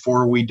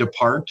before we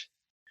depart?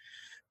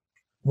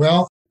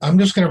 Well, I'm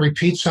just going to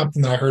repeat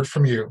something that I heard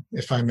from you,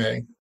 if I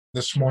may,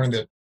 this morning.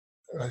 That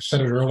I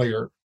said it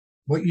earlier.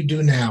 What you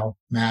do now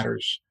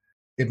matters.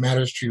 It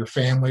matters to your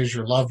families,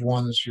 your loved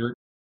ones, your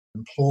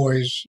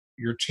employees,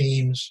 your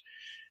teams,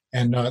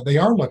 and they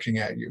are looking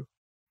at you.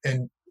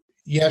 And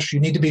yes, you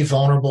need to be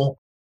vulnerable.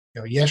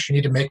 Yes, you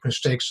need to make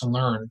mistakes and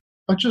learn,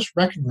 but just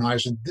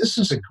recognize that this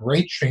is a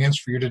great chance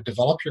for you to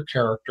develop your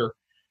character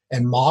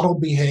and model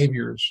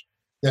behaviors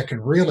that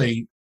can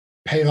really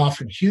pay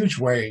off in huge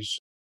ways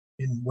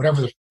in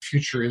whatever the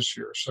future is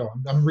here. So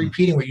I'm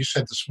repeating what you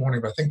said this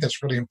morning, but I think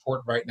that's really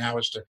important right now,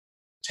 is to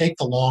take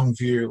the long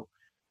view.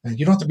 And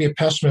you don't have to be a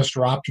pessimist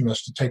or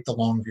optimist to take the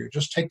long view.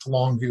 Just take the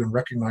long view and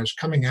recognize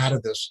coming out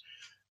of this,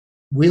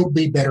 we'll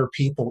be better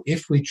people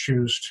if we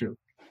choose to.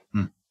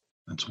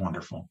 That's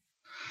wonderful.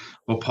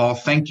 Well, Paul,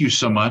 thank you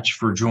so much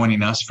for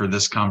joining us for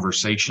this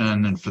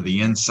conversation and for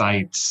the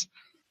insights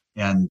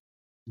and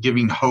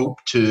giving hope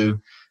to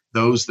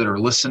those that are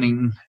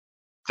listening.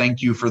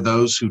 Thank you for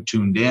those who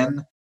tuned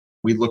in.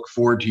 We look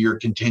forward to your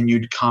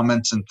continued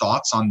comments and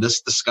thoughts on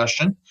this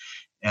discussion,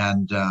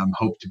 and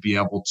hope to be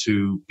able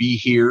to be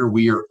here.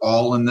 We are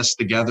all in this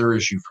together,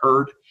 as you've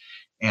heard,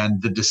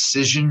 and the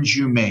decisions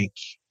you make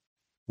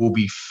will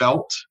be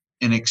felt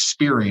and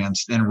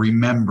experienced and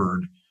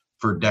remembered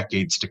for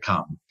decades to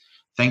come.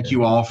 Thank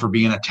you all for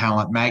being a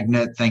talent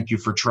magnet. Thank you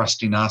for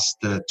trusting us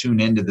to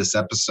tune into this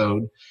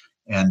episode,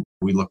 and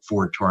we look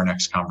forward to our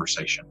next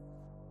conversation.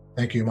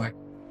 Thank you, Mike.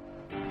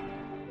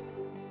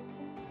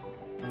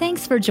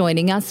 Thanks for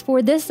joining us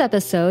for this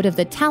episode of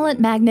the Talent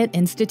Magnet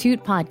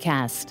Institute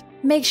podcast.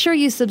 Make sure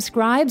you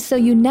subscribe so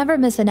you never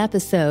miss an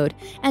episode,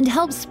 and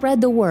help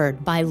spread the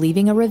word by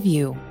leaving a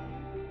review.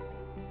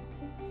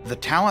 The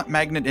Talent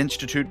Magnet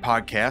Institute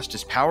podcast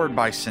is powered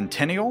by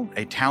Centennial,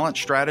 a talent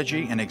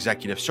strategy and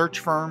executive search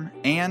firm,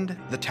 and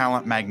the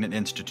Talent Magnet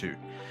Institute.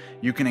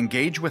 You can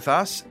engage with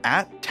us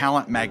at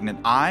Talent Magnet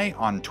I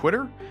on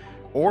Twitter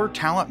or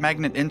Talent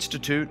Magnet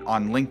Institute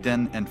on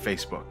LinkedIn and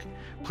Facebook.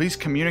 Please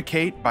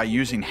communicate by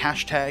using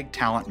hashtag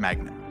Talent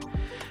Magnet.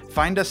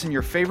 Find us in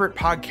your favorite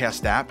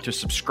podcast app to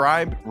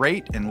subscribe,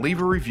 rate, and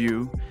leave a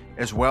review,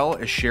 as well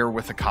as share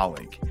with a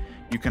colleague.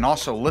 You can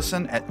also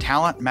listen at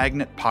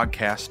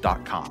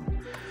talentmagnetpodcast.com.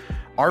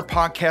 Our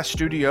podcast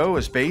studio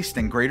is based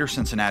in Greater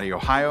Cincinnati,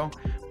 Ohio.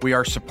 We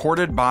are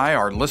supported by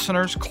our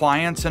listeners,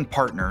 clients, and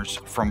partners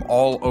from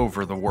all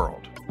over the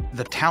world.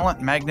 The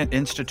Talent Magnet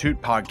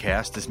Institute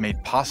podcast is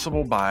made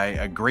possible by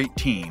a great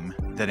team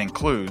that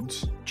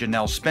includes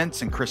Janelle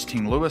Spence and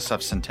Christine Lewis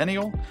of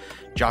Centennial,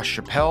 Josh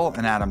Chappelle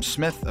and Adam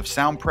Smith of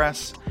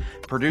Soundpress,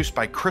 produced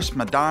by Chris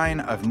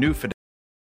Medine of New Fidelity